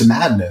me to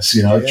madness.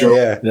 It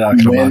drove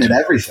me to win and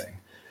everything.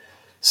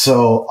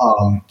 So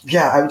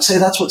I would say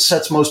that's what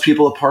sets most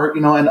people apart.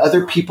 And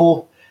other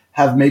people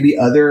have maybe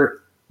other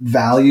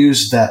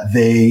values that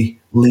they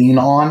lean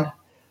on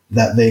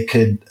that they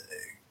could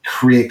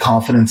create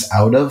confidence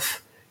out of.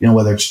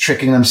 Whether it's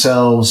tricking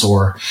themselves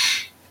or,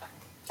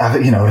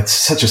 it's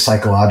such a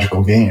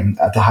psychological game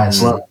at the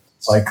highest level.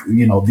 It's like,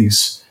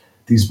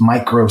 these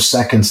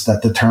microseconds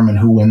that determine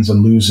who wins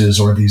and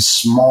loses, or these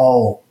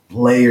small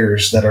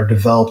layers that are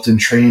developed in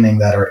training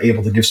that are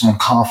able to give someone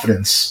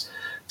confidence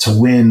to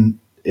win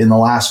in the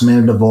last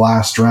minute of the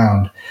last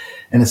round.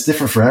 And it's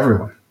different for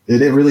everyone.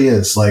 It really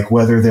is, like,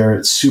 whether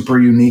they're super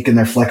unique in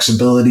their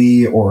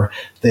flexibility or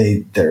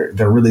they're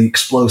really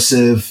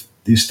explosive,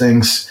 these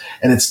things.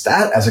 And it's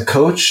that, as a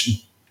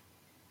coach,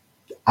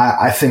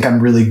 I think I'm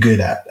really good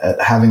at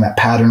having that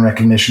pattern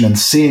recognition and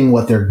seeing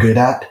what they're good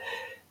at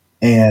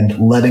and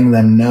letting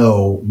them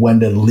know when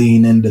to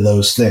lean into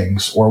those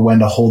things or when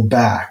to hold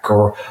back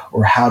or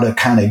how to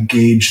kind of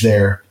gauge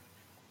their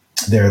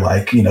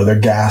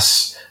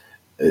gas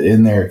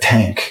in their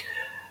tank,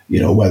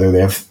 whether they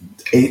have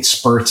 8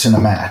 spurts in a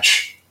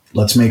match.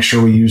 Let's make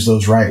sure we use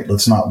those right.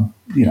 Let's not,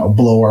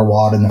 blow our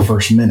wad in the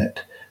first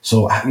minute.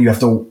 So you have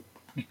to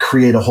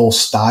create a whole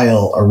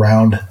style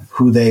around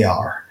who they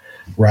are,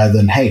 rather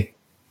than, hey,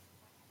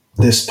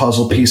 this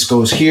puzzle piece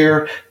goes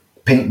here,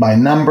 paint by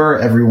number,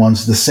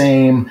 everyone's the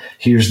same,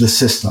 here's the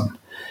system.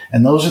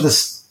 And those are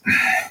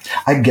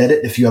I get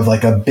it if you have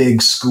like a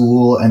big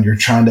school and you're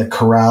trying to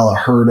corral a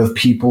herd of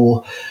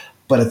people,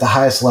 but at the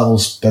highest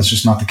levels, that's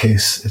just not the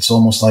case. It's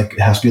almost like it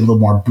has to be a little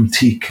more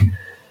boutique.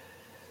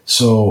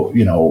 So,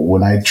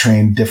 when I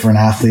train different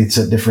athletes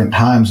at different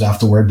times, I have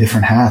to wear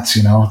different hats,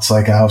 it's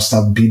like I have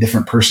to be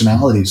different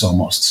personalities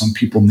almost. Some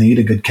people need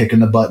a good kick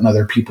in the butt and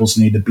other people's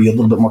need to be a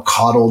little bit more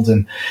coddled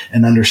and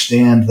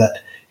understand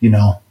that,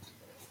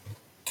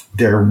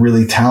 they're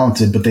really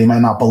talented, but they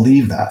might not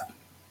believe that.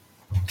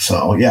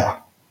 So, yeah.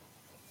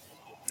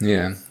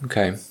 Yeah.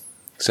 Okay.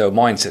 So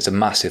mindset's a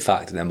massive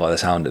factor then by the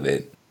sound of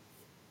it.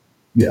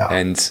 Yeah.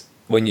 And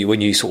when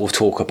you sort of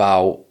talk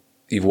about,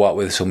 you've worked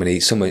with so many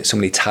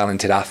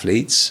talented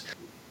athletes,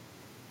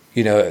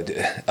 are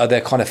there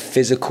kind of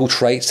physical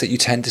traits that you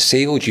tend to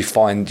see, or do you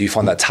find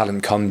that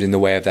talent comes in the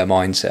way of their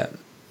mindset?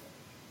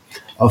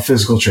 Oh,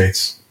 physical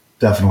traits,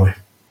 definitely.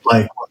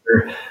 Like,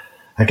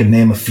 I can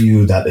name a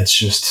few that it's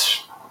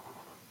just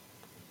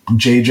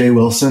JJ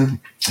Wilson.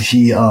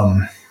 He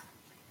was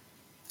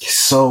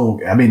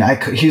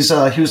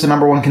the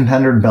number one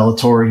contender in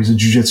Bellator. He's a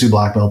jiu-jitsu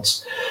black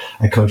belt.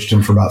 I coached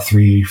him for about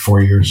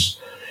 3-4 years.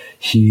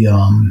 He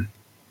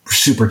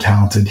super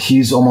talented.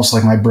 He's almost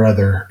like my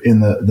brother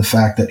in the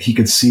fact that he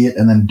could see it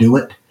and then do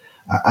it.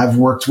 I've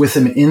worked with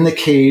him in the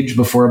cage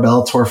before a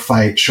Bellator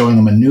fight, showing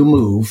him a new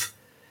move,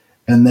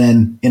 and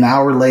then an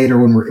hour later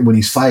when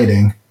he's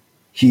fighting,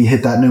 he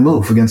hit that new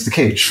move against the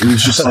cage. It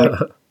was just like,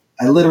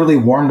 I literally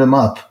warmed him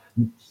up,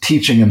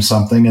 teaching him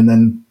something, and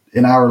then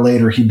an hour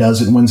later he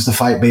does it and wins the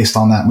fight based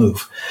on that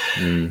move.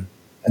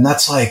 And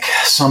that's like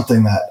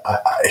something that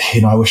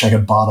I wish I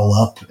could bottle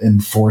up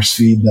and force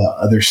feed the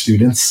other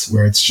students,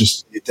 where it's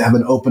just to have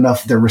an open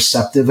enough, they're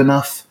receptive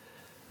enough,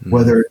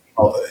 whether,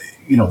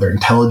 they're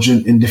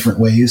intelligent in different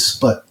ways,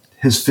 but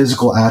his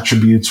physical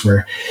attributes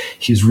where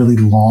he's really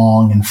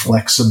long and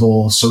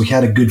flexible. So he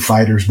had a good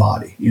fighter's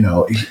body. He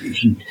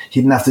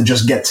didn't have to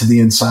just get to the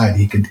inside.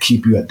 He could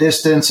keep you at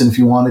distance. And if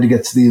you wanted to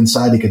get to the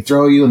inside, he could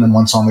throw you. And then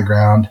once on the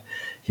ground,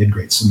 he had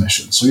great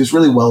submissions. So he was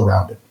really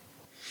well-rounded.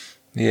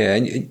 Yeah.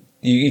 And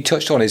you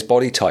touched on his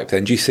body type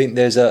then. Do you think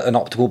there's an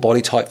optimal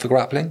body type for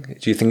grappling?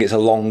 Do you think it's a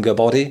longer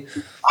body?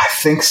 I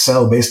think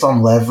so, based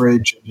on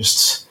leverage,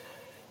 just,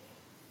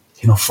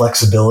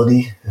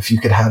 flexibility. If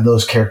you could have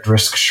those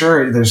characteristics,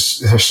 sure,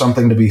 there's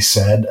something to be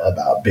said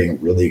about being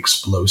really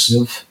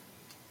explosive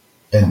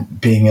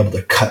and being able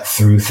to cut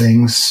through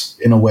things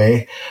in a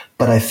way.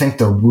 But I think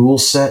the rule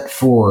set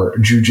for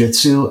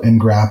jiu-jitsu and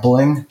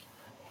grappling,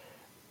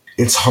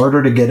 it's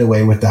harder to get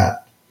away with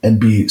that and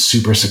be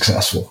super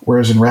successful.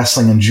 Whereas in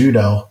wrestling and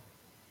judo,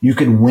 you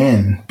could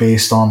win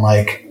based on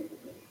like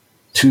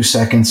 2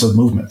 seconds of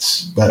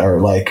movements that are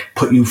like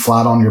put you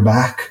flat on your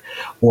back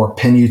or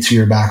pin you to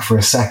your back for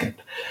a second.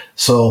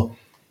 So,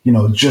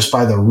 just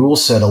by the rule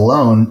set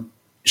alone,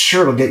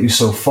 sure, it'll get you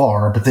so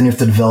far, but then you have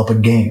to develop a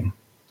game.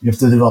 You have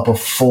to develop a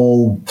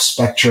full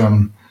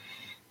spectrum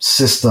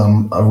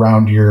system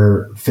around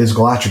your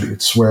physical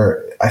attributes,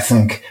 where I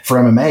think for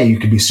MMA, you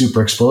could be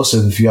super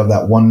explosive if you have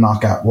that one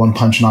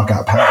punch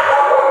knockout power.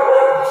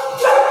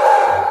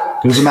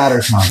 It was a matter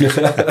of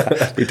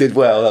time. We did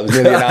well. That was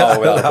nearly an hour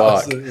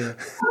without Mark.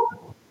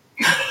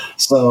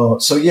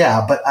 So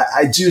yeah, but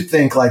I do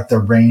think like the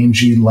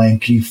rangy,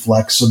 lanky,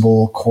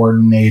 flexible,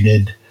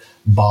 coordinated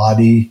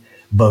body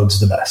bodes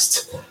the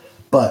best.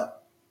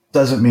 But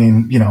doesn't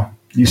mean,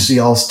 you see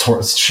all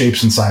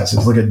shapes and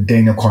sizes. Look at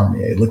Daniel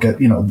Cormier. Look at,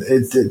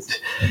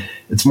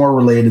 it's more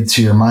related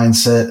to your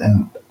mindset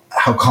and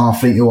how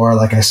confident you are.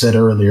 Like I said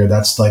earlier,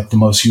 that's like the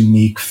most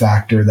unique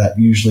factor that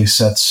usually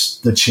sets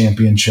the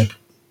championship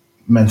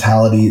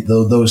mentality,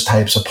 those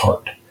types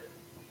apart.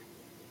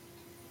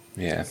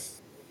 Yeah.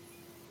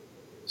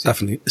 It's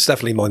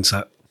definitely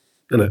mindset,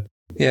 isn't it?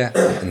 Yeah,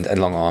 and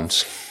long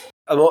arms.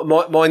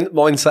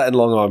 Mindset and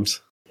long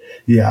arms.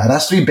 Yeah, it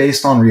has to be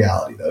based on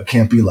reality, though. It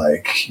can't be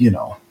like,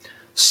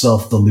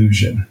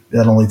 self-delusion.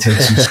 That only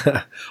takes you...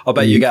 I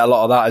bet you get a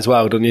lot of that as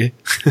well, don't you?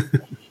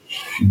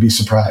 You'd be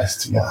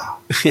surprised, yeah.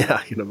 Yeah,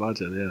 I can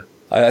imagine, yeah.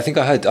 I think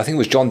it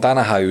was John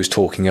Danaher who was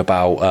talking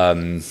about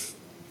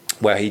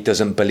where he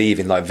doesn't believe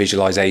in like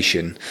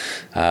visualization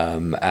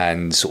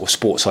and sort of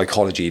sports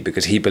psychology,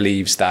 because he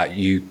believes that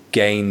you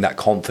gain that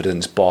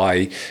confidence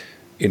by,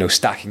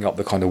 stacking up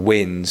the kind of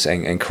wins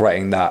and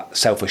creating that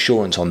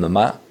self-assurance on the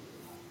mat.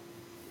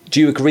 Do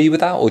you agree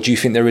with that, or do you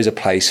think there is a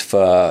place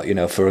for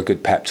a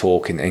good pep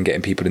talk and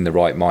getting people in the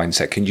right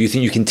mindset? Do you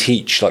think you can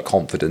teach like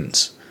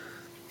confidence?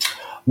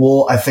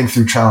 Well, I think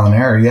through trial and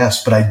error,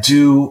 yes, but I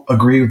do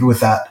agree with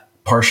that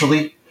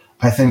partially.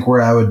 I think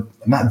where I would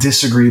not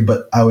disagree,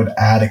 but I would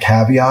add a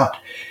caveat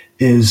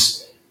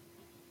is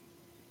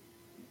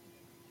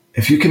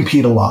if you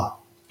compete a lot,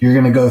 you're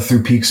going to go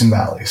through peaks and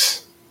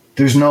valleys.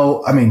 There's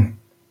no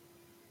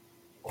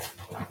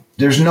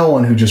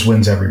one who just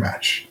wins every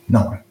match.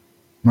 No one.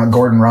 Not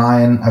Gordon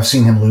Ryan. I've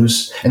seen him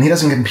lose, and he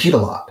doesn't compete a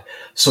lot.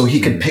 So he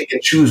could pick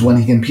and choose when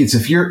he competes.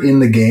 If you're in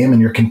the game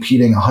and you're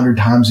competing 100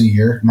 times a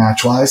year,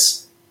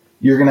 match-wise,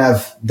 you're going to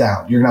have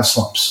you're going to have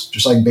slumps,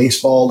 just like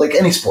baseball, like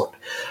any sport.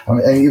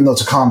 Even though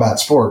it's a combat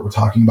sport we're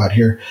talking about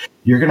here,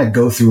 you're going to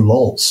go through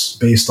lulls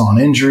based on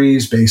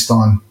injuries, based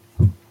on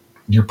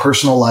your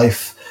personal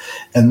life.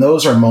 And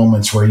those are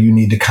moments where you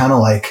need to kind of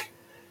like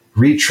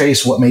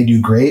retrace what made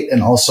you great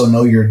and also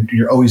know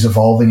you're always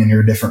evolving and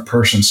you're a different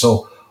person.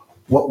 So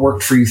what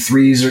worked for you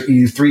 3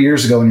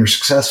 years ago and you're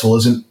successful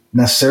isn't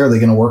necessarily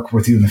going to work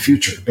with you in the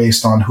future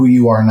based on who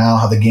you are now,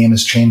 how the game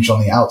has changed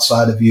on the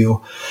outside of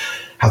you,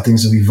 how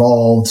things have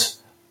evolved,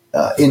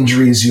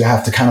 injuries you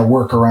have to kind of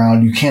work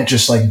around. You can't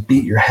just like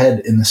beat your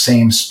head in the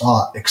same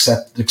spot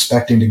except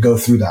expecting to go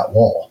through that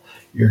wall.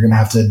 You're going to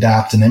have to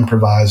adapt and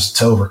improvise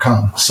to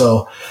overcome.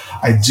 So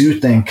I do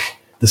think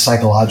the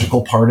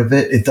psychological part of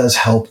it does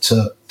help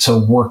to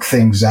work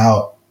things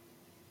out,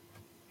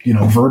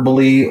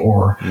 verbally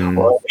or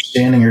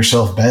understanding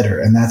yourself better.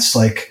 And that's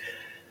like,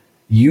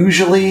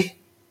 usually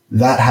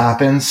that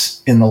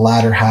happens in the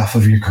latter half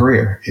of your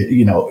career.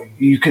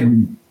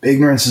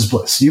 Ignorance is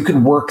bliss. You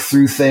can work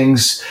through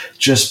things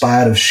just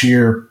by out of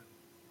sheer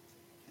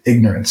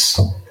ignorance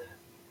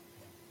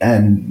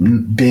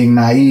and being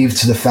naive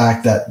to the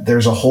fact that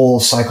there's a whole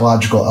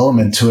psychological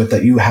element to it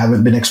that you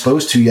haven't been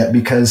exposed to yet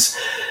because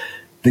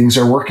things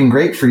are working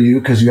great for you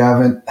because you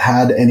haven't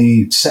had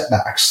any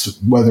setbacks,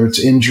 whether it's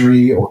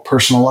injury or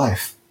personal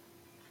life.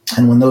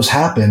 And when those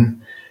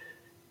happen,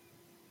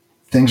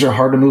 things are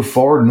hard to move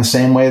forward in the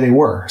same way they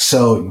were.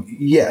 So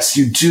yes,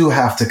 you do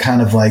have to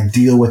kind of like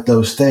deal with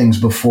those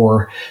things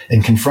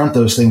and confront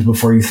those things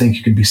before you think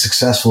you could be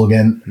successful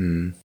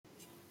again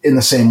in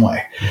the same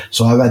way.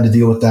 So I've had to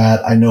deal with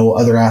that. I know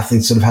other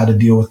athletes that have had to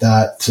deal with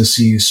that, to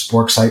see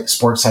sports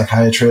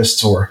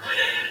psychiatrists or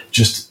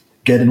just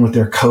get in with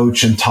their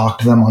coach and talk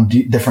to them on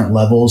different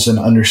levels and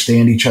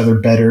understand each other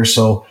better.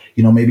 So,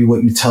 maybe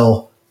what you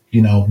tell,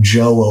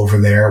 Joe over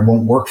there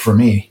won't work for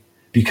me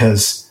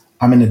because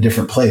I'm in a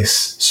different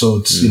place. So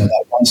it's,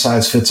 that one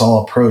size fits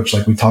all approach,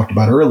 like we talked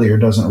about earlier,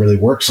 doesn't really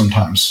work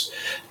sometimes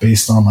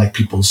based on like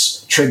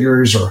people's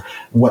triggers or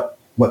what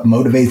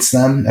motivates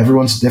them.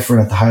 Everyone's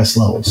different at the highest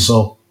levels.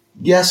 So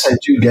yes, I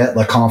do get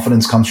like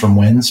confidence comes from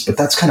wins, but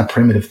that's kind of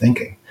primitive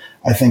thinking.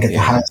 I think at the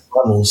highest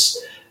levels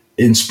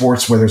in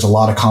sports where there's a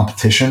lot of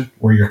competition,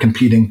 where you're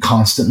competing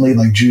constantly,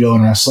 like judo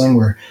and wrestling,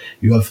 where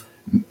you have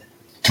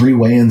 3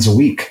 weigh-ins a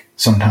week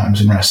sometimes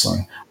in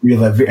wrestling. We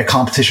have a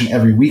competition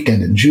every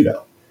weekend in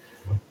judo,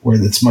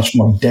 where it's much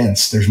more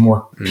dense. There's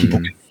more people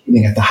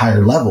competing at the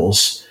higher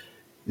levels.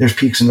 There's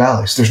peaks and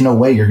valleys. There's no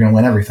way you're going to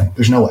win everything.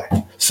 There's no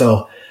way.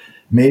 So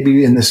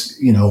maybe in this,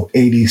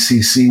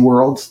 ADCC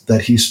world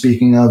that he's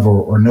speaking of,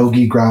 or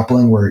no-gi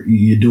grappling, where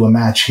you do a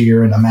match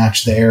here and a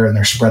match there and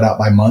they're spread out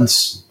by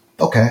months.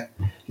 Okay.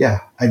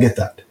 Yeah, I get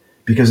that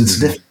because it's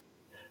different.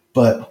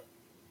 But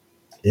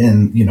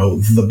in,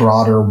 the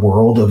broader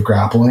world of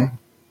grappling,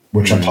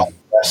 which I'm talking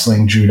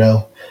wrestling,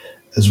 judo,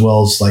 as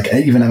well as like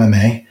even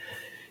MMA,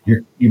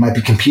 you might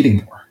be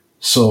competing more.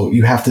 So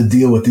you have to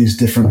deal with these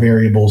different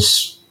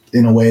variables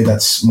in a way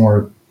that's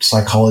more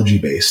psychology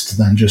based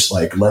than just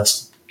like,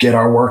 let's get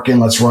our work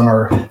in, let's run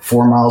our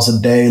 4 miles a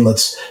day,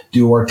 let's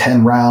do our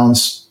 10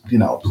 rounds.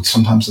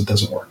 Sometimes it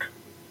doesn't work.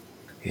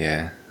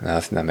 Yeah, no, I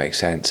think that makes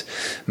sense,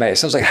 mate. It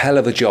sounds like a hell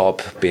of a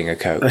job being a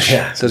coach,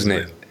 doesn't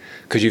it?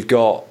 Because you've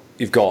got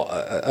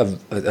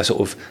a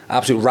sort of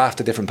absolute raft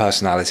of different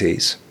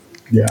personalities.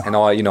 Yeah. And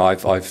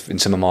I've in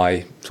some of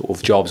my sort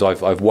of jobs,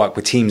 I've worked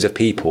with teams of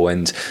people,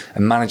 and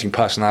managing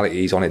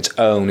personalities on its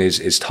own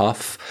is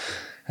tough.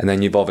 And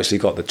then you've obviously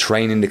got the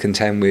training to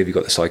contend with. You've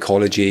got the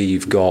psychology.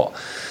 You've got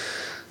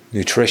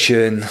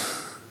nutrition.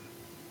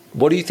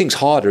 What do you think's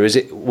harder? Was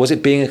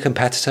it being a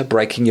competitor,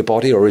 breaking your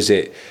body, or is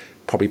it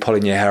probably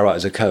pulling your hair out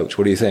as a coach?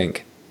 What do you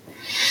think?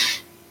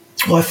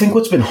 Well, I think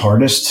what's been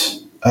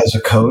hardest as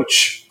a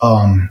coach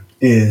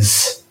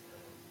is,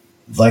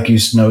 like you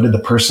noted, the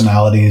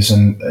personalities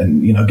and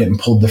getting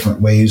pulled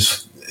different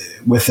ways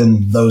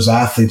within those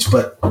athletes.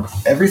 But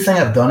everything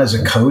I've done as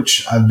a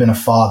coach, I've been a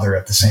father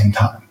at the same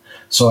time.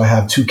 So I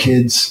have 2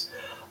 kids,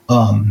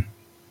 and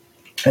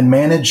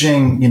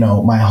managing,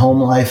 my home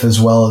life as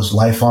well as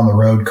life on the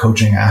road,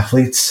 coaching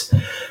athletes,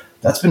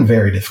 that's been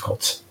very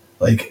difficult.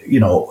 Like,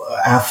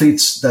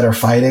 athletes that are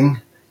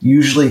fighting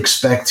usually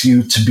expect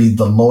you to be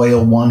the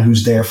loyal one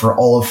who's there for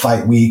all of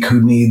fight week,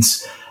 who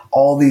needs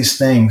all these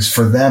things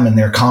for them and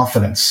their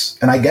confidence.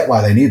 And I get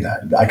why they need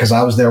that, because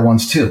I was there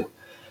once too.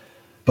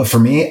 But for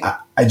me,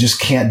 I just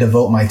can't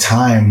devote my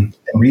time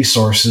and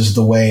resources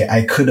the way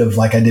I could have,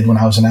 like I did when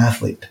I was an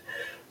athlete.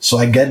 So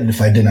I get it.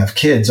 If I didn't have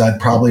kids, I'd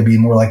probably be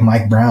more like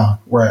Mike Brown,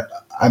 where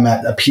I'm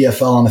at a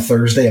PFL on a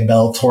Thursday, a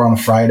Bellator on a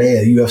Friday,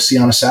 a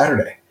UFC on a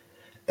Saturday,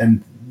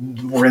 and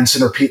we're rinse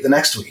and repeat the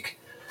next week.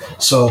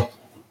 So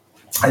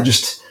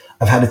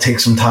I've had to take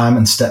some time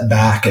and step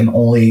back and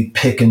only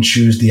pick and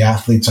choose the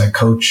athletes I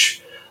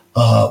coach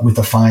with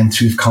a fine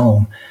tooth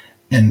comb,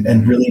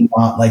 and really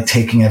not like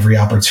taking every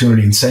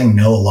opportunity and saying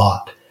no a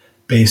lot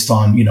based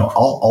on,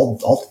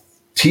 I'll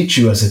teach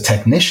you as a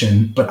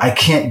technician, but I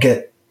can't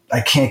get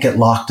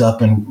locked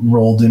up and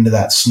rolled into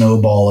that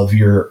snowball of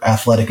your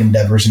athletic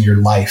endeavors in your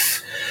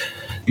life.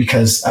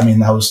 Because that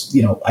was,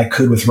 I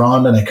could with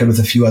Rhonda and I could with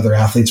a few other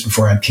athletes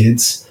before I had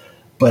kids,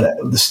 but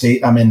the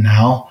state I'm in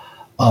now,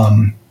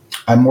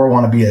 I more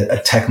want to be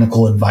a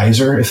technical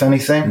advisor, if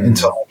anything,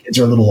 until my kids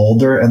are a little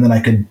older. And then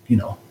I could,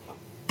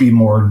 be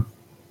more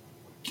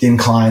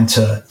inclined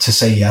to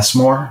say yes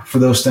more for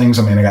those things.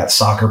 I got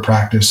soccer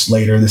practice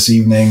later this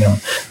evening. I'm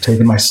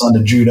taking my son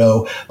to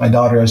Judo. My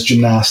daughter has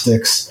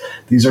gymnastics.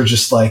 These are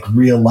just like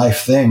real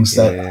life things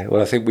that. Yeah.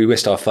 Well, I think we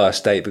missed our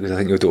first date because I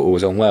think your daughter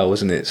was unwell,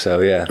 wasn't it?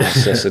 So yeah,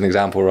 that's just an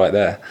example right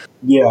there.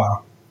 Yeah.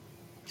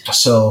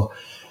 So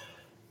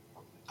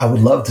I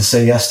would love to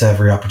say yes to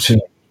every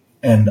opportunity,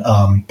 and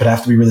but I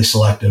have to be really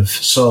selective.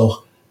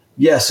 So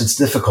yes, it's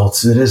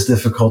difficult. It is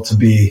difficult to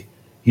be,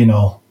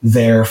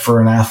 there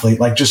for an athlete.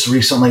 Like just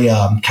recently,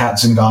 Kat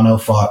Zingano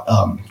fought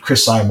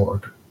Chris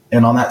Cyborg.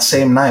 And on that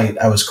same night,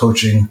 I was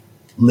coaching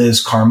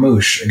Liz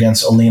Carmouche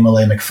against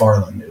Alimale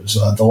McFarland. It was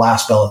the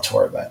last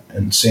Bellator event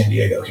in San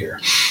Diego here.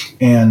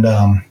 And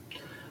I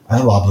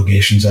have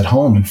obligations at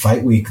home. And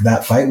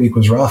that fight week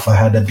was rough. I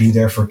had to be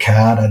there for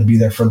Kat. I had to be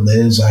there for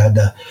Liz. I had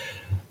to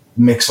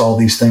mix all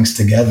these things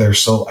together.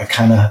 So I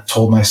kind of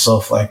told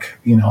myself, like,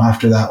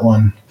 after that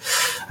one,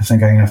 I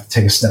think I'm going to have to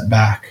take a step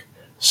back.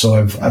 So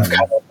I've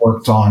kind of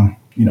worked on,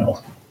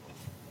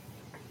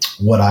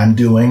 what I'm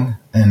doing.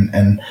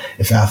 And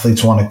if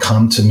athletes want to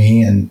come to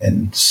me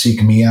and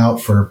seek me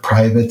out for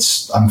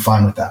privates, I'm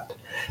fine with that.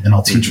 And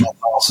I'll teach my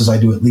classes I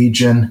do at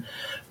Legion.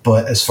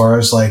 But as far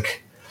as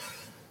like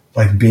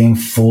being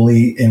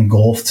fully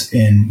engulfed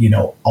in,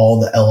 all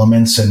the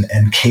elements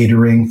and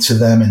catering to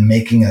them and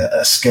making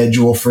a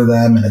schedule for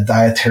them and a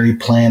dietary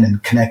plan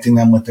and connecting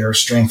them with their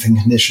strength and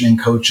conditioning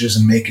coaches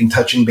and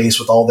touching base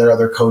with all their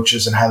other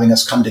coaches and having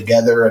us come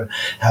together and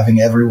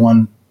having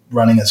everyone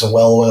running as a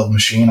well-oiled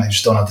machine, I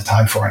just don't have the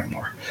time for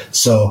anymore.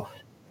 So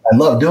I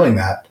love doing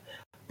that,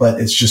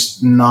 but it's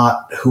just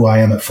not who I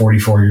am at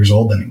 44 years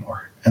old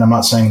anymore. And I'm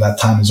not saying that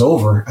time is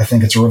over. I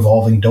think it's a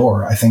revolving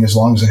door. I think as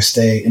long as I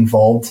stay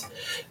involved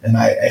and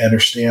I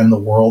understand the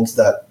world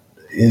that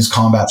is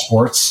combat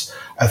sports,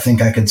 I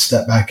think I could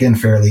step back in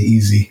fairly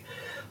easy.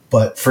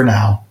 But for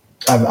now,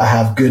 I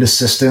have good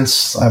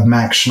assistants. I have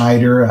Max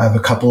Schneider. I have a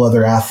couple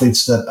other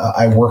athletes that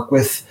I work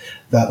with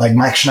that, like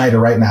Max Schneider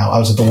right now. I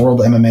was at the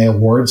World MMA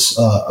Awards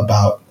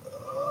about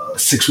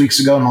 6 weeks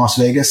ago in Las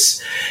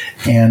Vegas,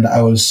 and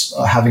I was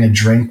having a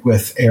drink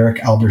with Eric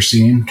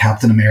Albertine,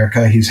 Captain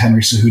America. He's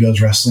Henry Cejudo's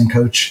wrestling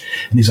coach.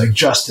 And he's like,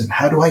 Justin,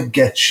 how do I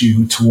get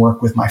you to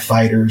work with my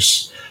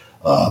fighters,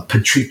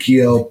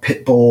 Patricio,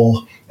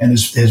 Pitbull, and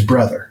his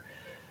brother?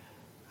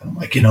 And I'm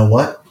like, you know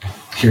what?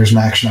 Here's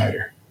Max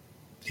Schneider.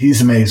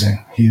 He's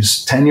amazing.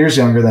 He's 10 years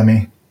younger than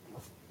me.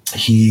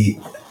 He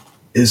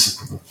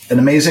is an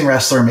amazing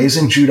wrestler,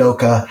 amazing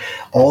judoka.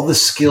 All the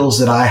skills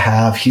that I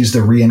have, he's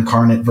the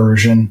reincarnate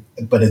version,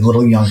 but a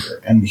little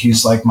younger. And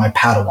he's like my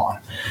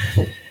Padawan.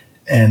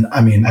 And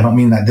I don't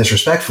mean that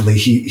disrespectfully.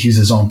 He's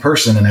his own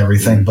person and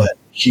everything, but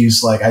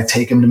he's like, I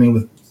take him to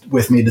me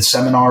with me to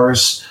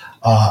seminars.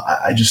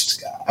 I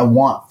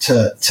want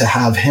to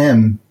have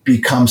him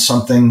become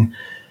something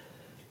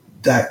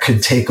that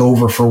could take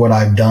over for what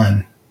I've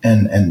done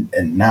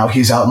and now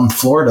he's out in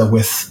Florida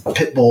with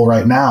Pitbull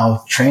right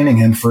now, training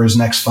him for his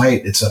next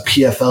fight. It's a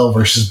PFL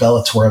versus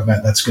Bellator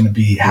event that's going to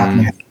be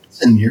happening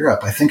in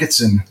Europe. I think it's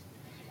in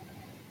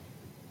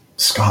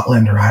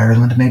Scotland or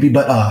Ireland maybe,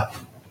 but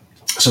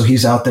so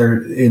he's out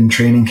there in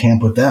training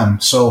camp with them.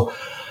 So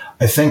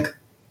I think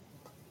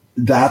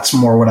that's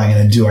more what I'm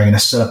going to do. I'm going to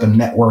set up a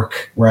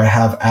network where I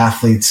have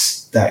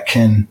athletes that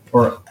can,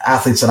 or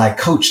athletes that I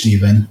coached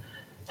even,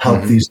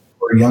 help these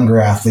younger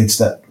athletes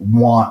that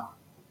want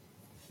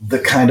the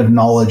kind of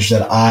knowledge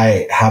that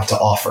I have to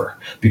offer,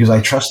 because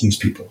I trust these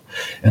people.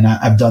 And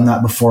I've done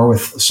that before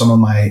with some of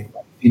my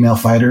female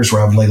fighters,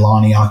 where I have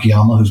Leilani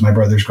Akiyama, who's my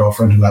brother's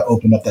girlfriend, who I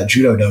opened up that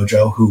judo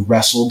dojo, who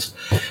wrestled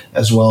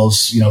as well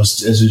as,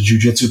 as a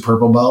jiu-jitsu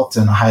purple belt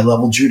and a high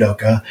level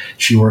judoka.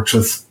 She's worked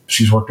with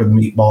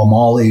Meatball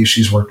Molly.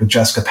 She's worked with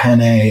Jessica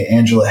Penne,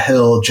 Angela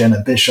Hill,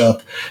 Jenna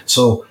Bishop.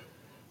 So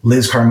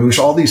Liz Carmouche,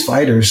 all these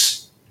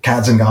fighters,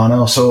 Kat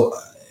Zingano. So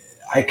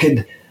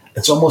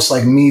it's almost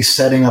like me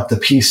setting up the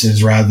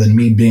pieces rather than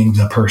me being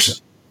the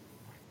person.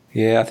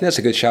 Yeah, I think that's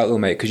a good shout though,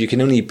 mate, because you can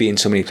only be in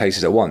so many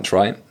places at once,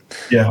 right?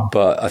 Yeah.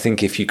 But I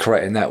think if you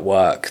create a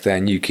network,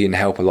 then you can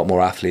help a lot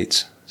more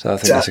athletes. So I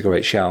think that's a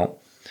great shout.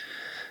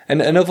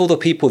 And of all the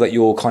people that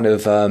you're kind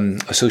of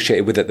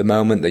associated with at the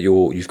moment, that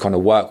you've kind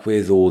of worked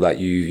with, or that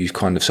you've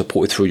kind of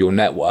supported through your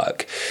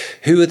network,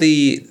 who are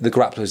the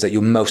grapplers that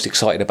you're most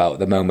excited about at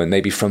the moment,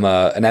 maybe from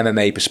an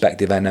MMA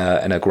perspective and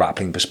a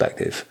grappling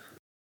perspective?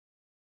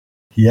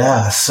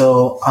 Yeah.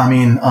 So, I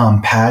mean,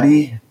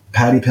 Patty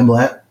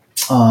Pimblett,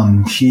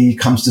 he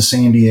comes to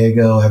San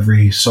Diego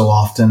every so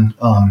often.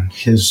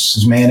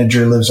 His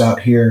manager lives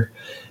out here,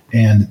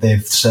 and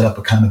they've set up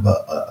a kind of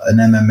an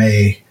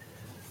MMA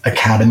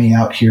academy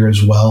out here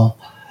as well.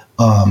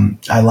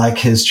 I like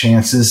his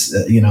chances,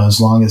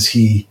 as long as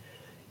he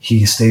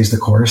stays the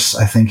course.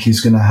 I think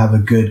he's going to have a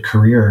good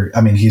career.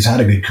 I mean, he's had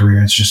a good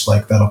career. It's just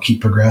like that'll keep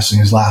progressing.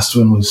 His last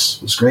win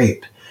was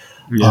great.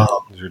 Yeah,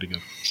 it was really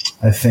good.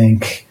 I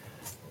think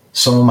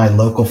some of my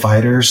local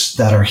fighters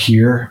that are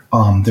here,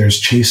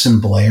 there's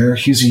Chasen Blair.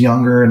 He's a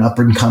younger and up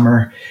and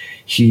comer.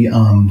 He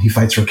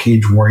fights for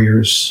Cage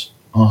Warriors.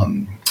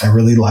 I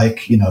really like,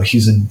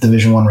 he's a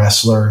Division I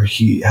wrestler.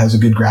 He has a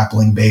good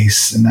grappling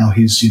base, and now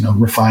he's,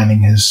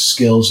 refining his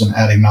skills and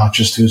adding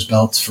notches to his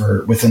belts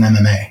within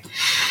MMA.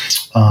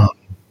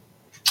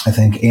 I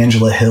think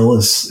Angela Hill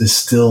is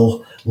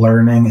still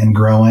learning and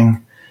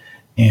growing,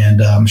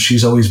 and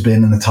she's always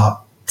been in the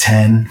top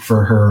 10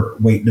 for her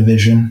weight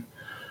division.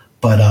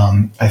 But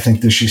I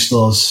think that she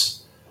still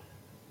has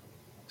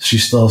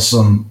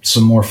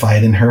some more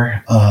fight in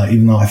her,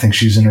 even though I think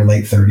she's in her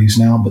late 30s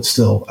now. But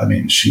still, I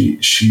mean,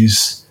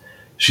 she's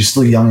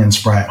still young and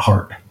spry at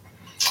heart.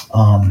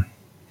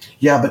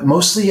 But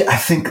mostly I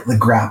think the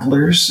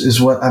grapplers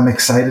is what I'm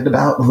excited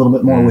about a little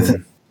bit more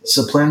within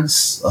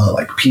disciplines,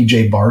 like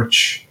PJ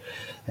Barch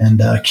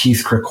and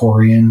Keith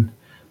Krikorian.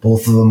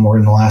 Both of them were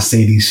in the last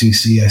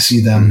ADCC. I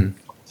see them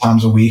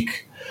times a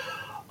week.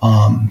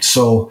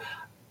 So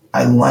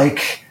I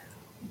like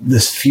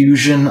this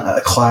fusion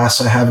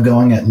class I have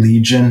going at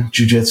Legion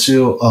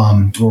Jiu-Jitsu,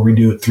 where we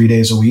do it 3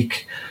 days a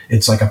week.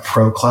 It's like a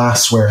pro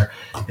class where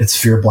it's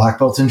if you're a black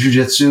belt in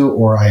Jiu-Jitsu,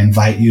 or I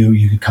invite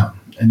you could come.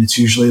 And it's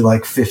usually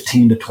like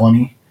 15 to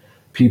 20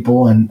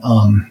 people. And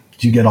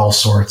you get all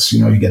sorts.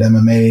 You get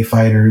MMA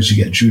fighters,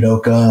 you get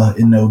judoka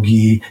in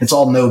no-gi. It's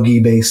all no-gi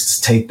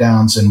based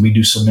takedowns, and we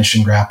do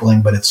submission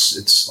grappling, but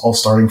it's all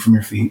starting from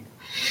your feet.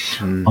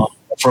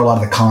 That's where a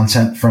lot of the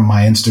content from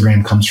my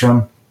Instagram comes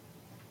from.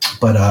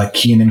 But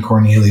Keenan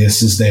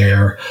Cornelius is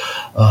there.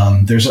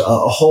 There's a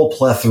whole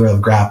plethora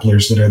of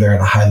grapplers that are there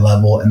at a high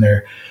level, and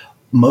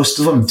most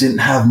of them didn't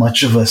have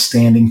much of a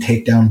standing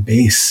takedown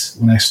base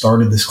when I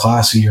started this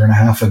class a year and a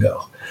half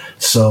ago.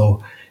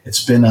 So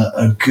it's been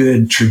a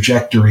good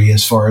trajectory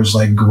as far as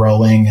like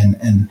growing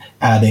and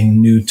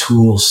adding new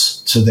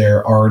tools to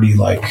their already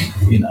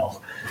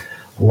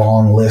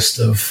long list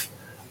of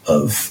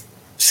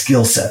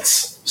skill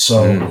sets.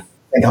 So I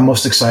think I'm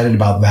most excited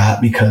about that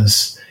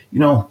because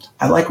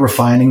I like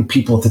refining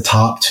people at the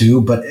top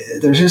too, but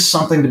there's just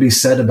something to be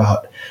said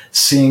about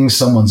seeing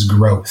someone's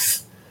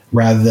growth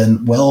rather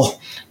than,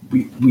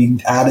 we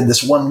added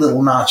this one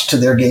little notch to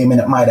their game and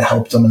it might have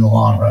helped them in the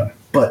long run.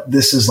 But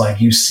this is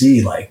like, you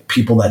see like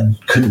people that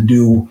couldn't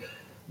do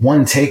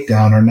one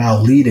takedown are now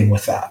leading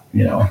with that,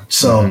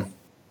 so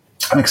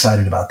I'm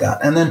excited about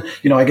that. And then,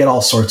 I get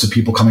all sorts of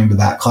people coming to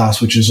that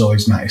class, which is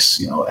always nice.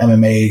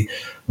 MMA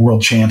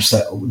world champs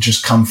that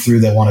just come through,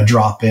 they want to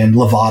drop in.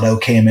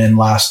 Lovato came in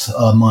last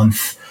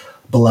month.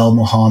 Bilal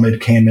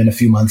Muhammad came in a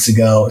few months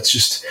ago.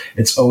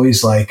 It's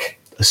always like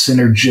a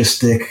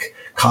synergistic,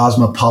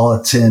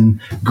 cosmopolitan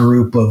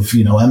group of,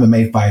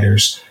 MMA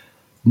fighters,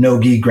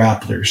 no-gi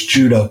grapplers,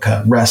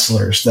 judoka,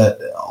 wrestlers that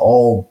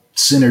all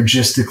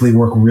synergistically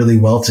work really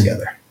well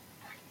together.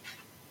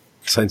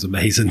 Sounds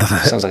amazing, doesn't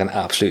it? Sounds like an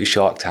absolute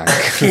Shark Tank.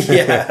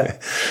 Yeah.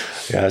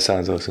 Yeah, that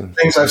sounds awesome.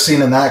 Things I've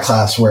seen in that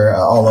class where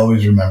I'll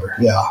always remember.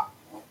 Yeah.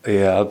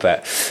 Yeah, I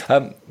bet.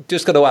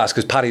 Just got to ask,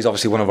 because Paddy's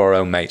obviously one of our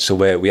own mates, so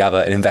we have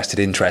an invested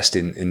interest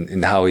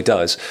in how he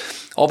does.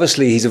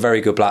 obviously he's a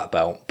very good black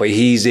belt, but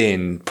he's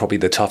in probably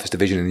the toughest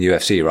division in the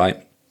UFC,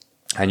 right?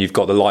 And you've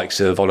got the likes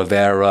of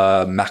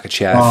Oliveira,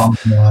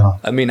 Makachev. Yeah.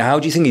 I mean, how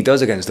do you think he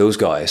does against those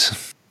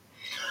guys?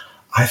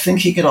 I think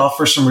he could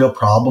offer some real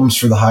problems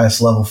for the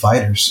highest level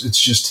fighters. It's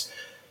just,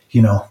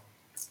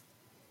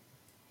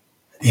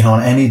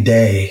 on any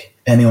day,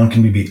 anyone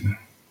can be beaten.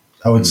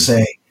 I would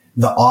say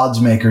the odds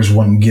makers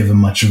wouldn't give him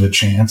much of a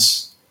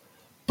chance,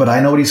 but I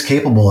know what he's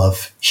capable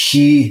of.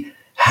 He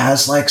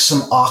has like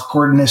some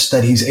awkwardness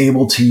that he's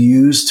able to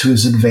use to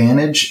his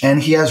advantage.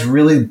 And he has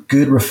really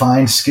good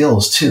refined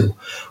skills too,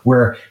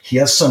 where he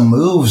has some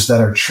moves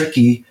that are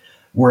tricky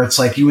where it's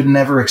like you would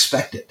never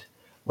expect it.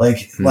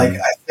 Like I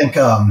think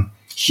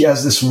he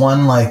has this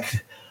one,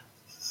 like,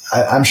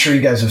 I'm sure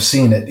you guys have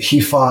seen it. He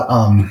fought,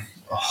 I'm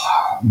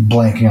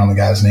blanking on the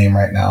guy's name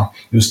right now.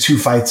 It was 2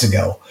 fights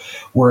ago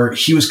where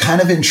he was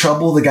kind of in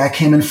trouble. The guy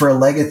came in for a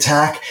leg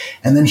attack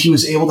and then he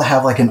was able to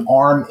have like an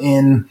arm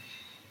in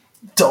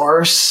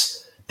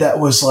Darce that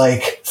was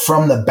like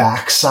from the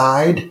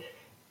backside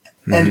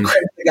and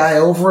cranked the guy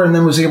over and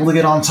then was able to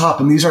get on top.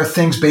 And these are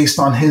things based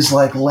on his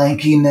like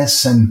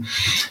lankiness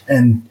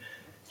and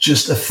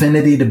just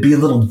affinity to be a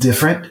little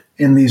different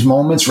in these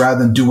moments rather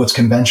than do what's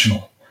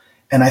conventional.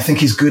 And I think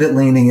he's good at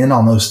leaning in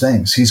on those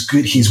things. He's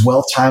good. He's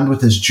well timed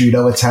with his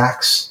judo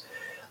attacks.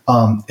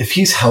 If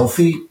he's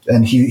healthy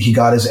and he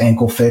got his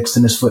ankle fixed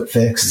and his foot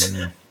fixed,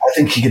 I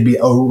think he could be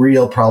a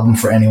real problem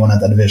for anyone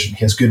at that division.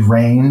 He has good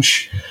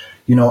range.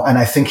 And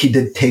I think he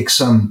did take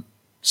some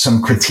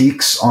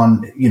critiques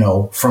on,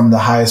 from the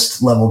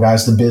highest level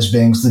guys, the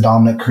Bisbings, the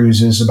Dominic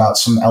Cruzes, about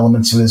some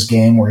elements of his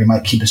game where he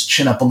might keep his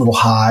chin up a little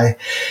high.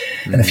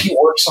 And if he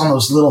works on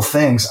those little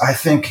things, I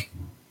think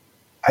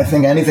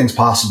anything's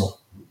possible.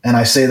 And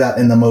I say that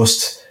in the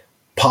most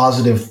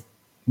positive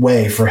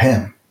way for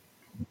him.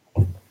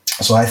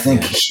 So I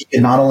think he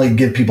can not only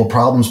give people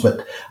problems,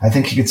 but I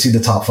think he could see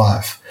the top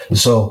 5.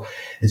 So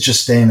it's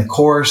just staying the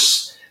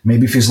course.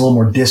 Maybe if he's a little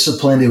more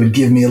disciplined, it would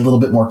give me a little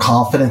bit more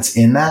confidence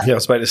in that. Yeah, I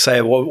was about to say,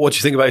 what do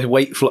you think about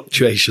weight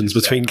fluctuations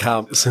between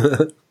camps?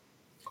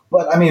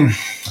 But I mean,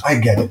 I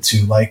get it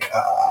too. Like,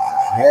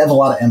 I have a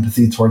lot of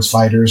empathy towards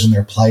fighters and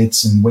their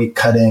plights and weight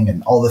cutting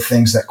and all the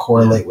things that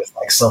correlate with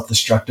like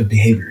self-destructive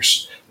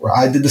behaviors. Where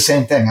I did the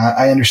same thing.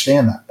 I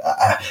understand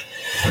that.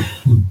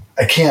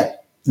 I can't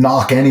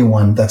knock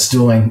anyone that's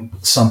doing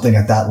something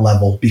at that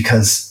level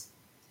because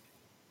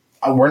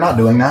we're not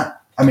doing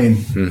that. I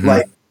mean,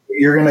 like,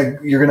 you're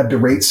gonna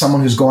berate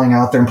someone who's going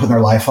out there and putting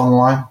their life on the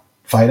line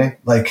fighting.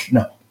 Like,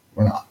 no,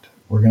 we're not.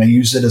 We're gonna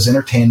use it as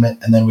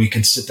entertainment, and then we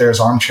can sit there as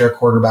armchair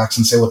quarterbacks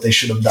and say what they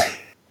should have done.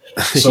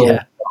 So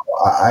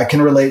I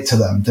can relate to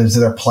them, to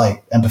their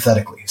plight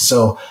empathetically.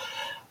 So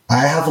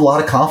I have a lot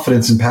of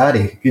confidence in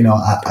Paddy.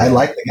 I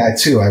like the guy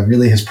too.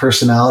 His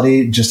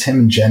personality, just him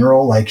in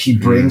general, like he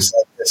brings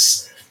like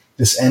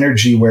this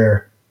energy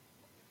where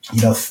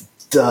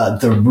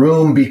the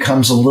room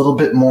becomes a little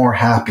bit more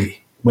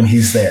happy when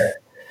he's there.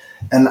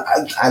 And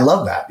I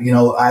love that.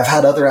 I've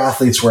had other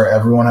athletes where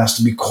everyone has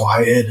to be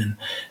quiet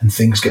and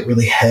things get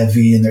really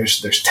heavy and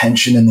there's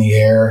tension in the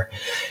air.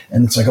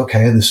 And it's like,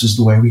 okay, this is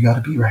the way we got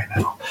to be right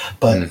now.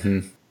 But,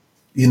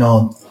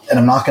 and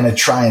I'm not going to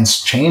try and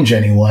change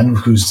anyone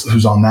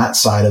who's on that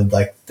side of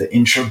like the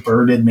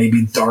introverted,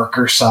 maybe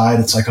darker side.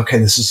 It's like, okay,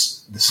 this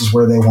is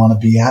where they want to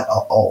be at.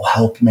 I'll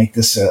help make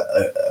this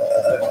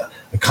a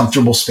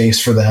comfortable space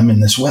for them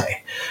in this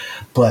way.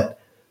 But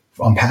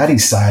on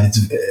Paddy's side, it's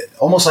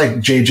almost like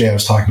JJ I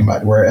was talking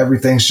about, where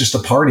everything's just a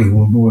party.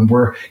 When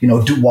we're,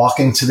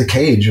 walking to the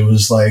cage, it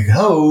was like,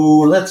 oh,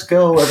 let's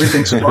go.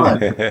 Everything's fun.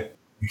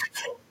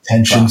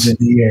 Tensions in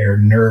the air,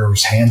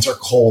 nerves, hands are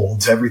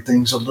cold.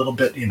 Everything's a little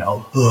bit,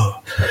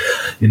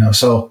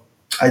 so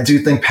I do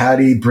think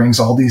Paddy brings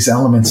all these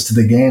elements to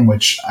the game,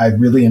 which I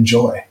really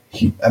enjoy.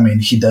 He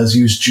does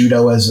use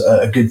judo as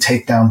a good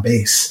takedown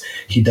base.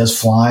 He does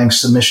flying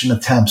submission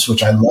attempts,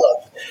 which I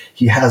love.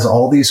 He has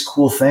all these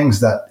cool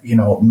things that,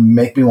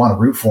 make me want to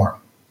root for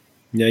him.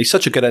 Yeah, he's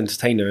such a good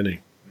entertainer,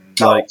 isn't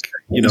he? Like,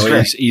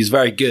 he's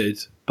very good,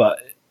 but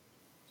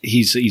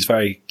he's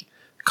very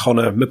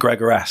Conor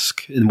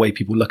McGregor-esque in the way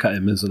people look at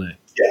him, isn't he?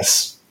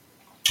 Yes.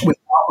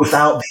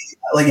 Without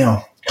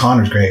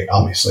Conor's great,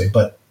 obviously,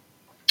 but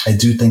I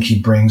do think he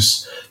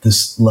brings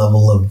this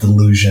level of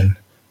delusion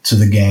to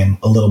the game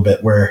a little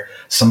bit, where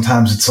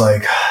sometimes it's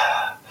like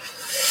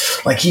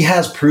he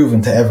has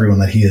proven to everyone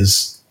that he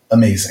is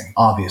amazing,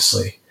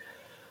 obviously.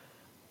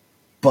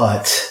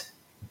 But,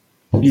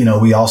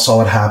 we all saw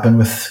what happened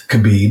with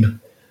Khabib.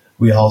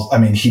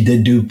 He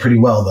did do pretty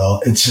well,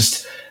 though.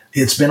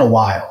 It's been a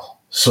while.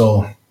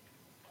 So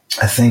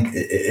I think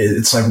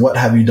it's like, what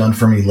have you done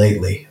for me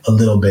lately? A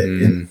little bit.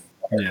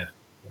 Yeah.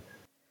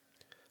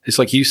 It's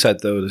like you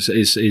said, though,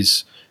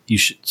 is you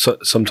should,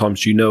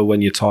 sometimes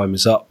when your time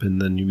is up,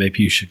 and then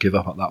maybe you should give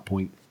up at that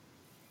point.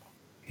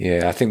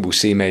 Yeah, I think we'll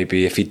see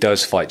maybe if he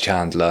does fight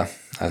Chandler.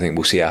 I think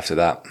we'll see after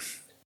that.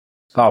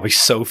 That'll be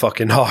so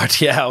fucking hard.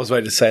 Yeah, I was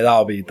waiting to say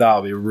that'll be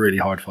a really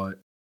hard fight.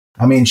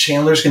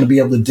 Chandler's going to be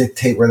able to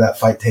dictate where that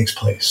fight takes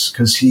place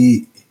because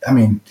he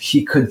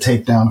he could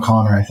take down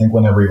Connor, I think,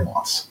 whenever he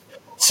wants.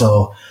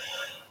 So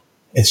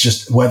it's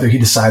just whether he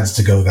decides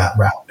to go that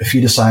route. If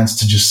he decides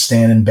to just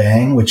stand and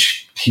bang,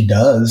 which he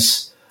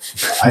does,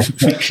 I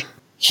think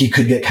he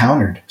could get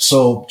countered.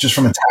 So just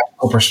from a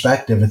tactical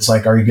perspective, it's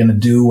like, are you going to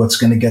do what's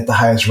going to get the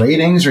highest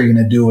ratings, or are you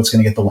going to do what's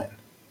going to get the win?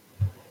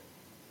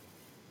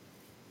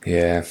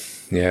 Yeah,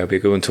 it'll be a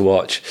good one to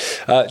watch.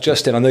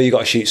 Justin, I know you got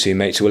to shoot soon,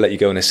 mate, so we'll let you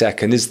go in a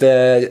second. Is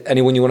there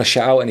anyone you want to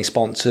shout out, any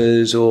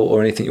sponsors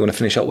or anything you want to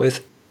finish up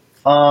with?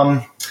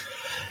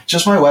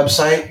 Just my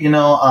website,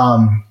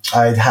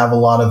 I have a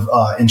lot of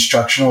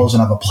instructionals,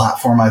 and I have a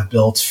platform I've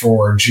built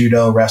for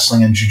judo,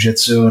 wrestling, and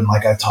jiu-jitsu. And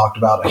like I talked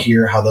about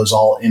here, how those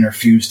all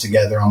interfuse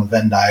together on the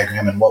Venn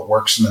diagram and what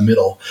works in the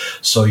middle.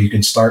 So you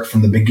can start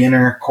from the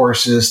beginner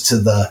courses to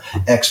the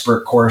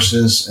expert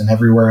courses and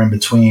everywhere in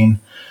between.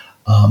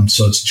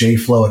 So it's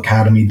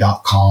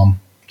jflowacademy.com.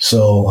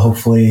 So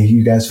hopefully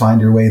you guys find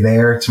your way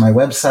there to my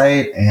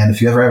website. And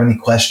if you ever have any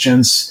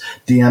questions,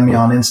 DM me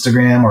on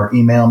Instagram or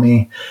email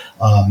me.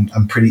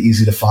 I'm pretty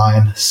easy to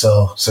find.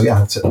 So yeah,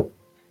 that's it.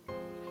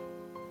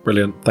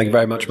 Brilliant. Thank you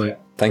very much, mate.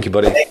 Thank you,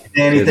 buddy. Thank you,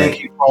 Danny. Thank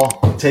you,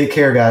 Paul. Take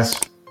care, guys.